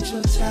 it ain't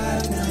your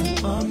time, now you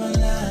on my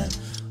line.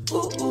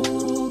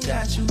 Ooh,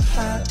 got you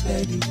hot,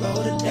 baby,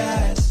 roll the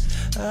dice.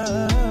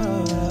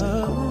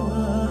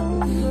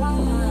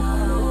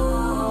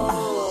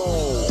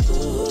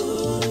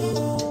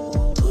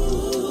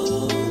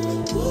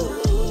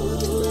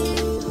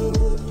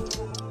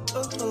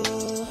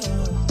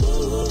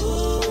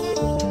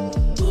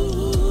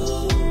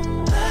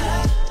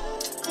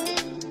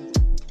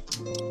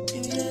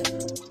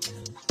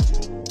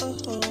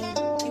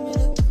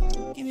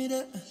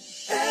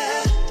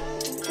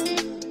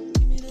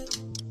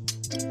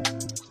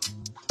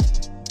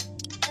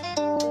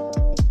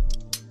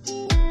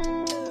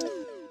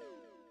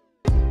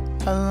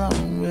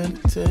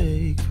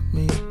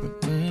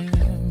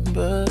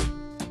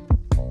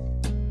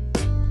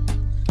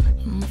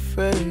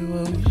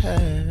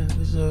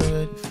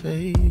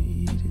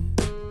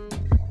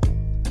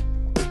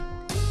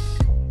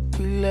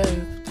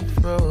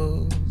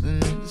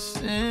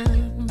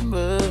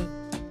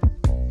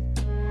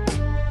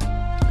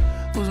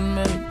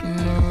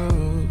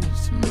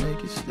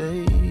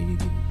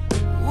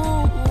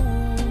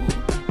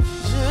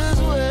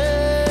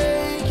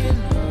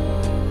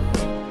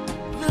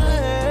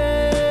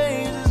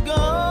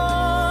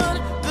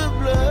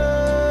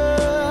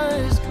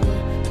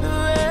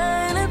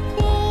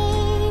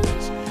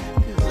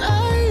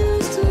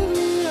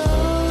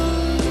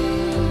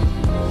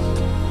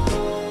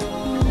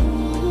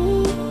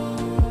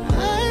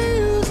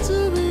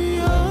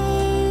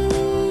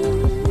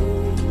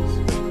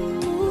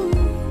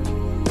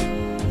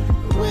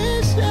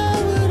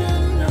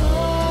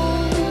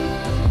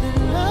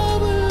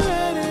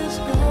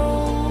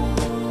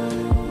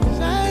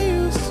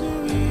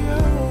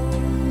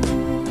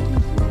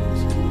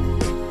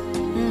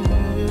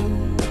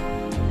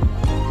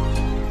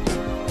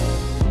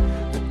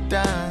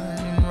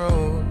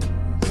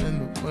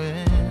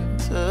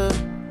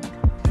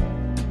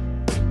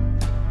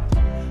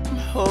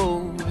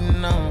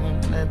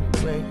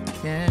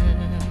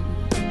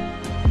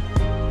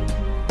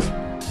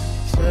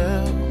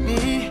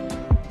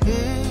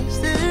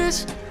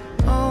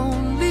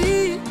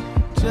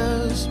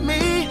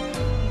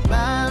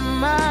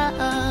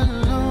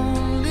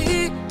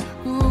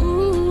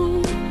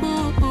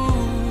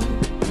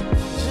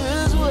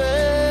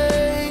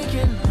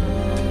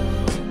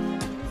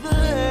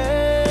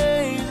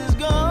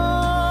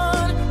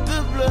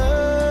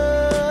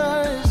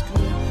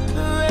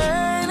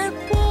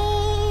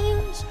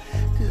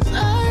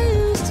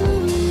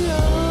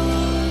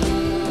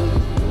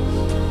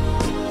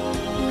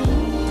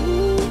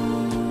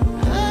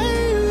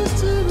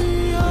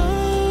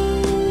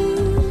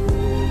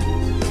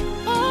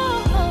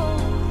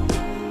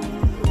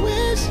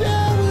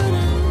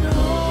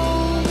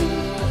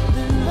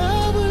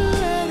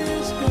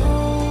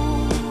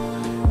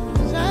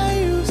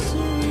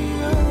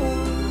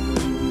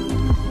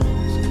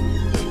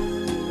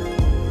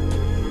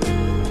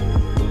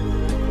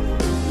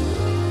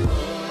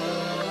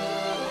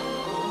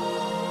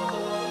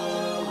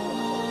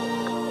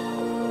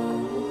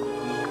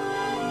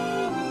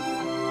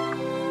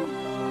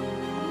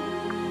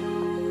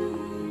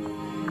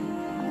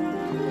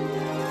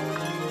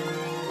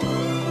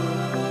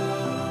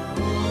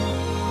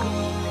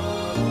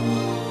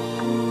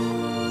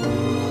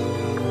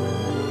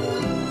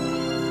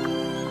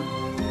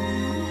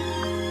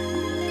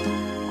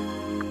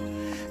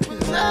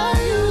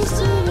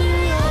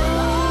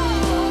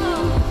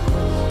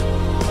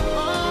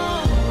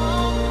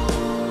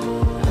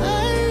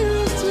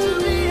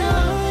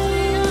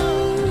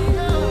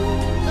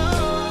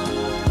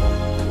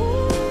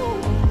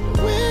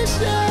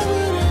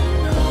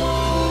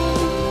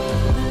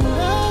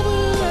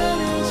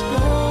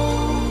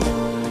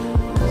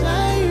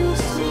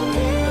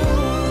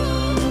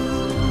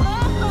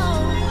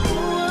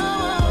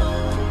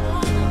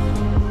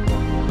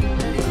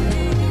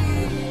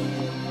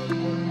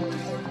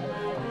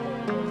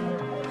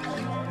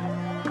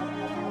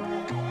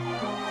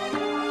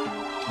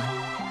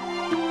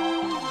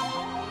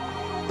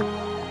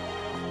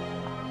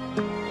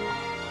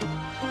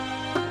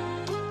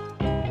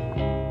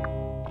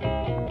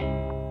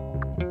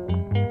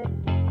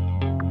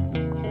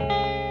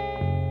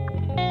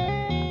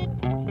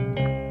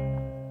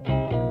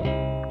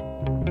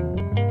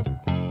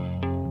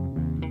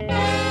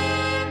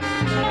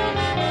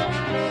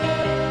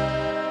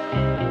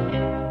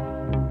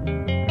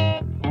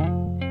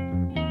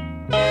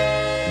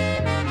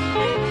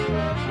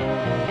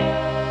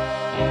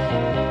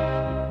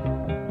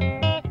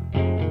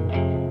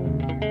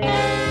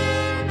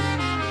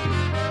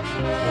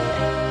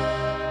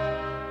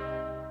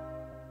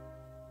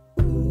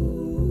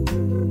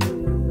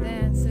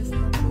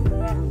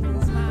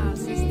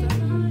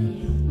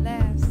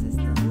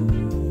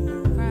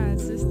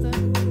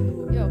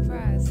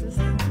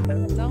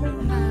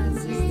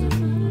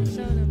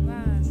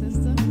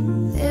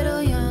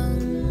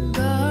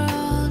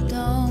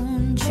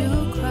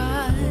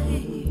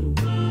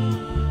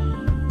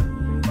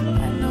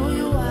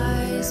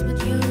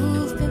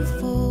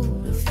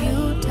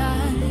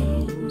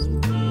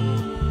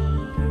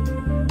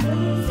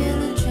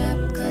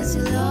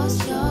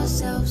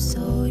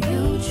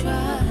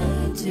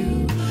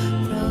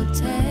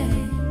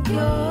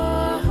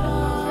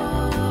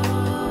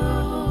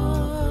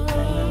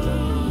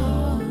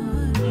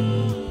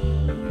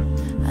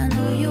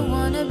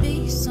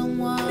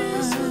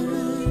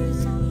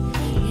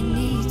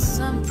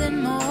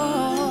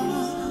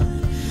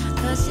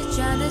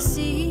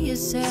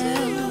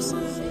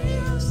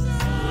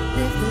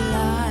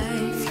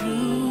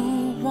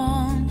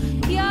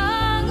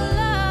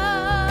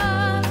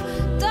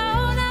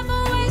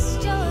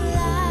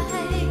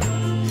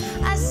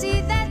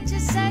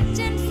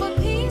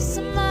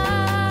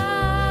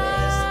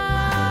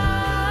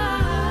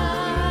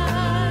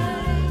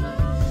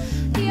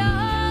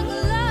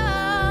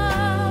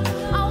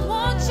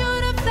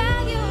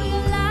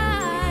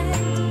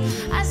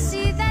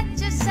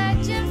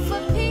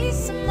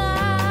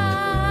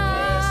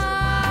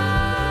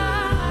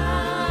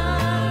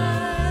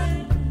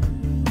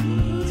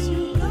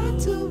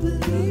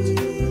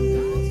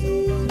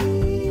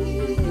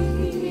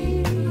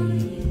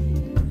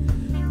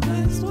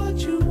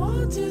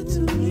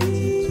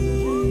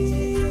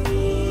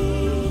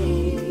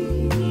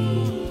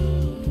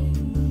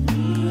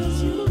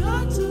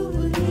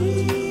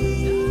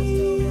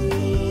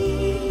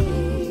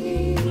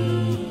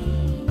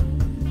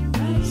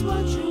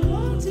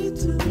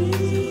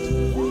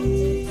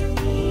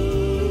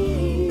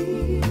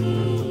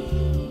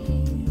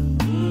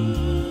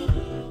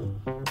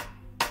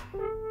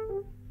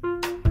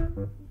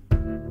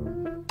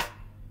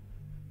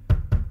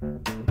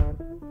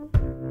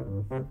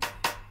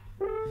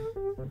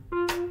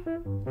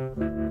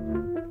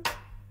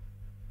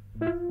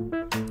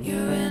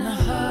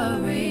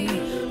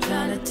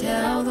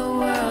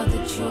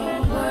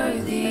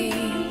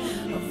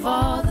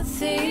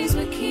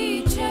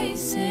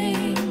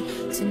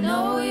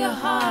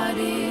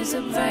 is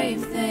a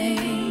brave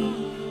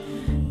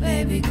thing.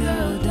 Baby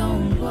girl,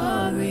 don't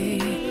worry.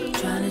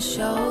 Trying to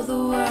show the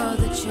world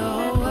that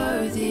you're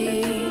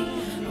worthy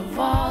of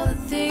all the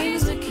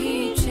things we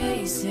keep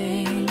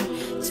chasing.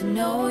 To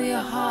know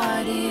your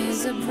heart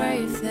is a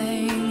brave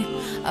thing,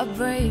 a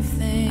brave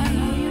thing. I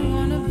know you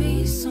wanna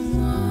be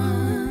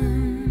someone,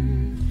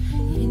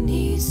 you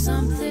need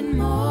something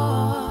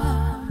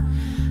more,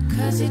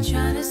 'cause you're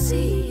trying to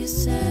see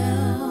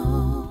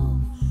yourself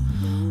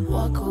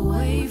walk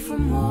away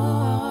from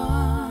more.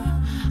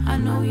 I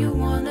know you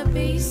wanna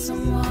be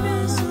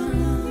someone,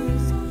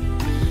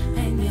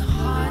 and your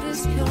heart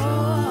is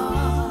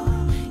pure.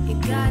 You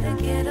gotta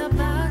get up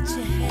out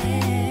your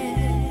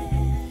head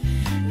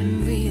and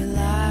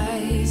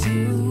realize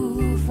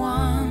you've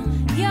won.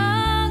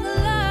 Young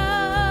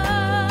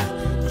love,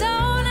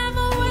 don't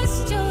ever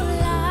waste your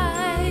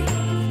life.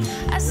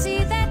 I see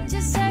that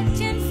you're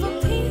searching for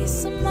peace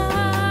of mind.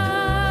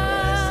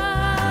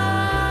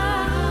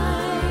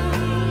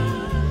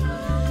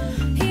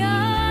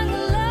 Young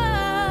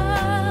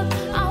love,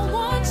 I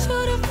want you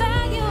to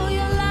value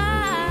your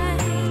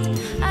life.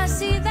 I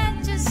see that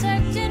you're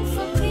searching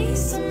for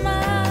peace of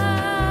mind.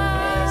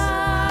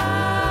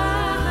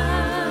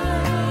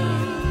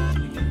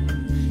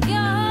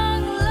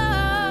 Young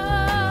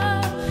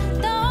love,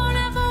 don't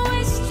ever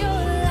waste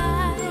your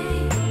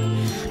life.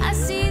 I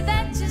see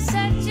that you're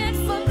searching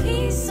for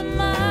peace of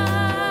mind.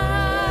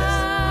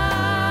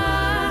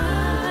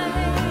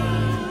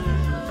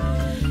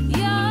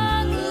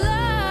 Young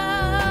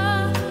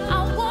love, I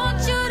want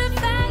you to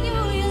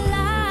value your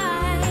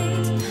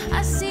light.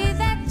 I see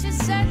that you're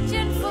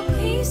searching for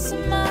peace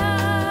of mind.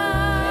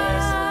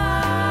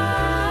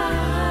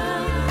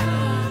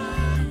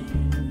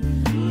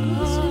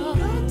 Oh,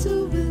 got to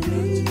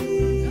believe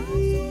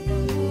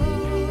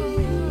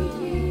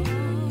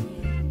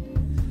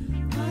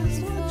that's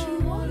what you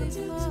wanted to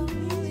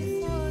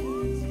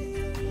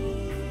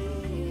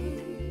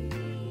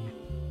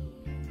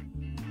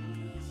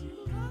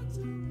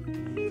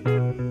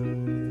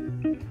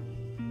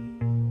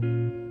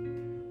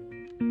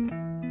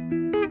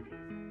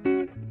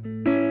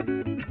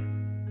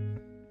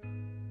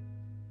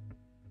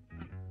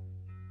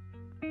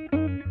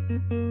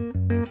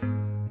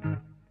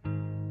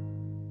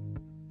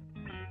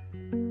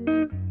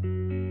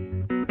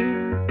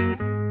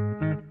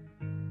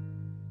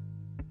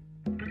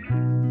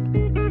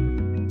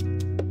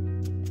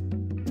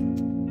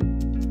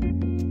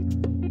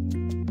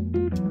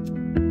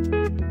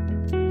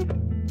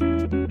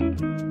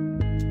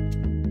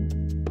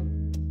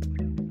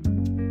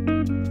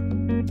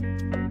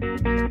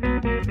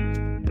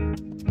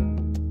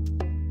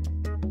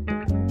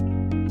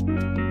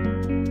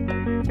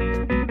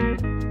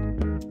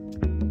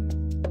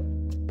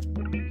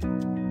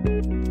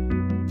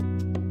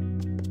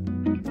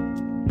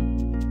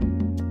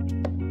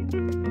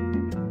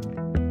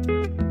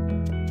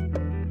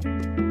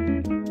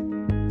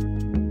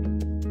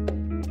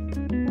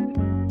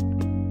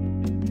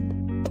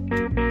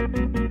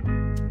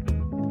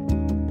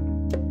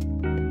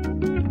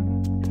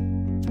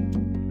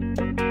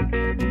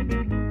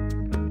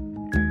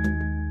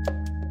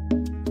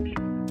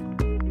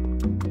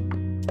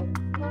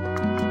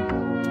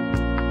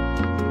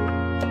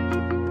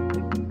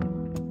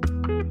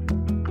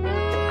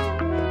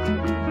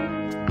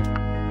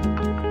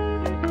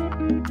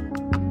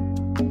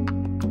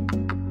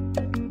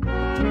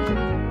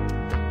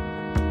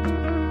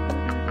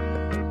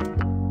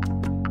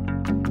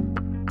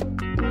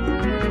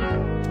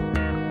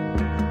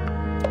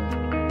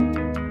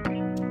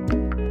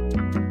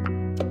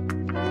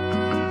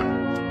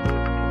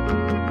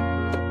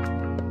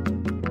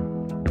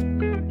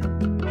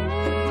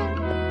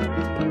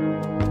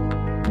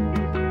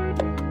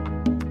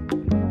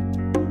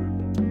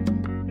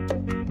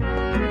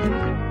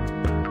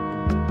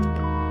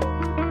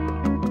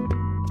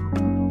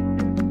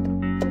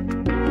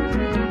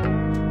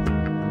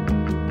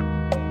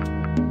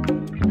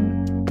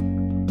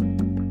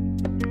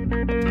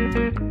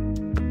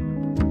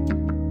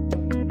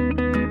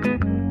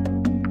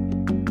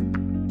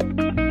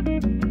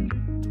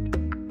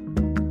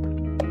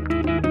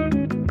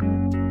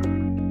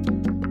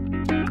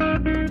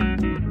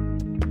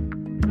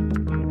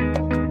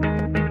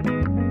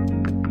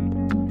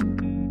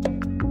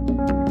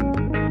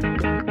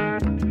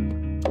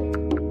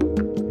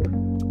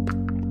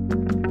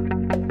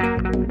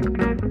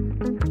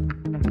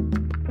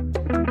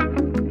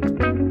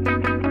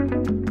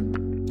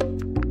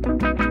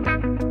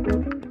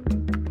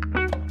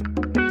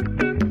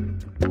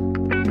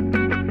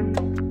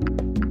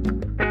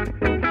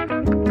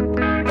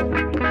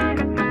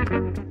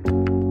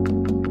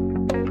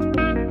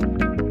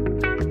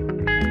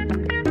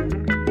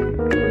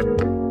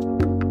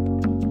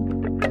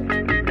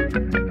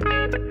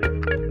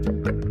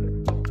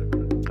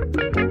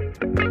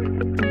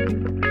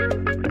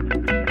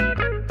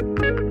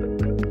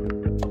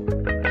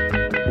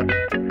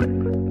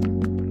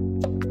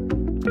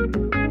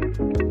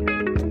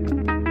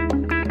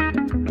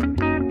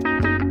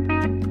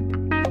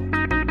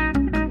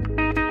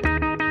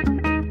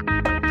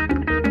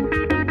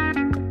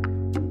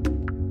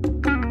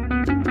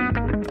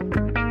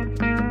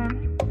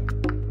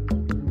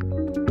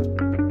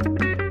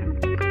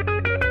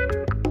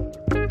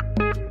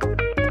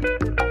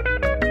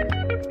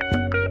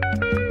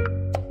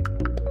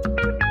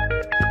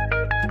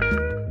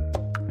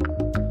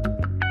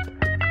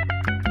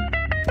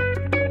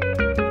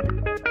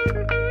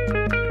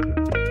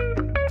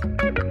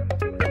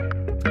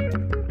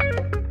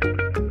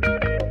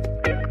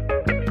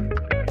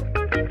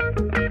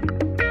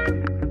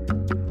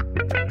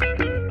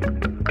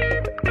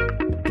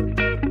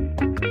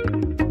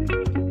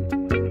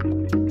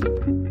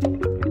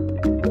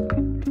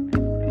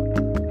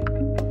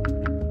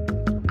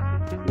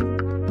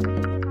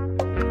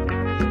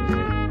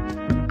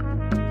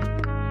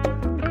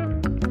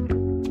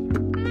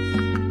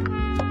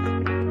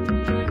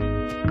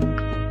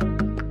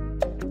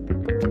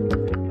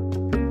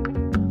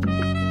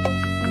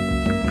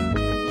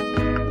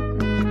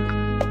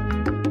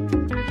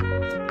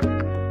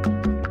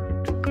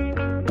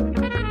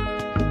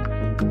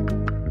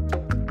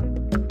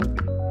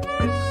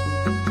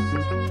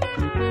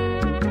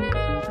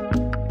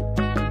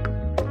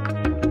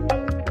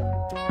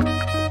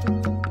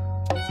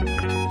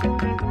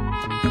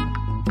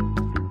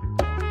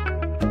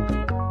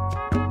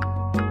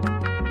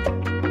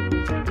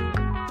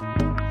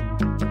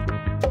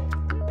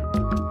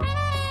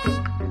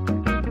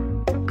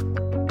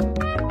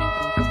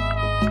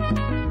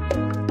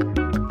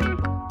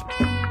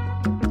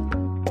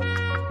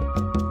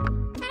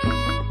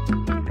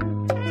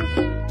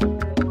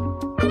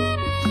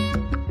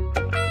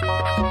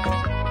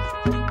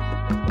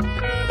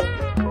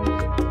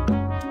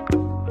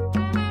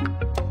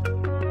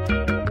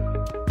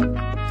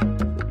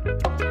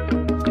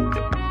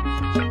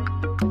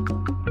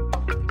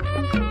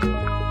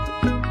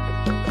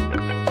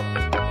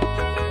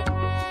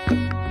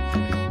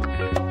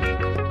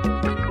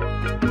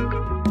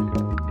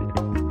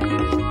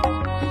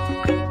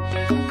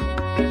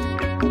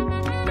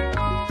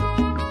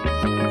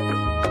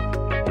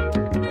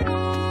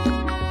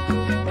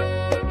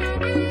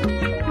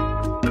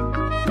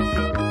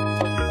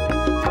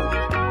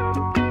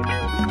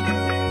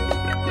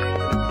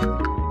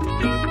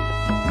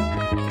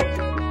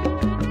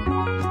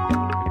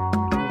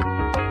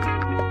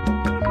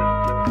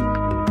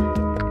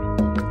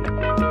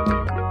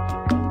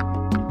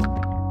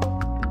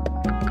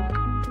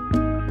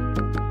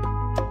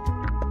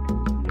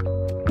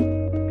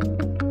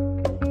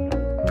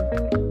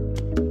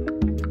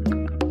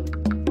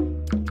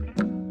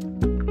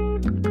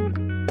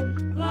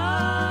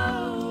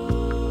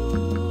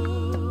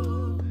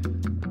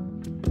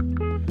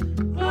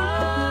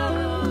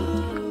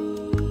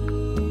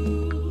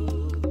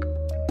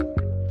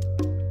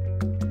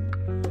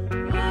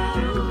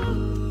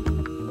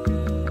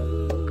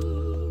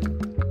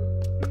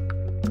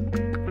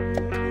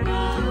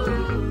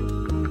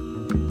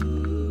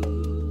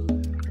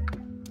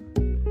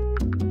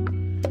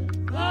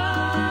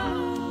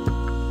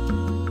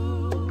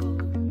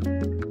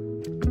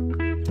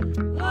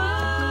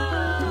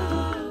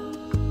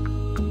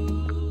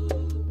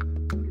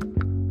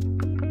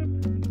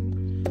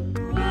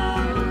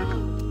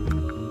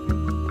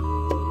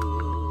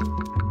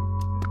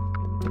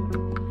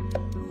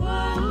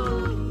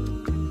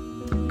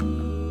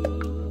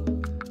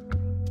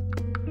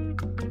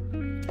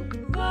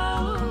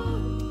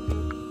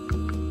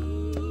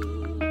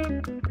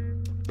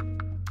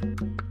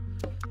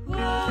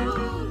Whoa.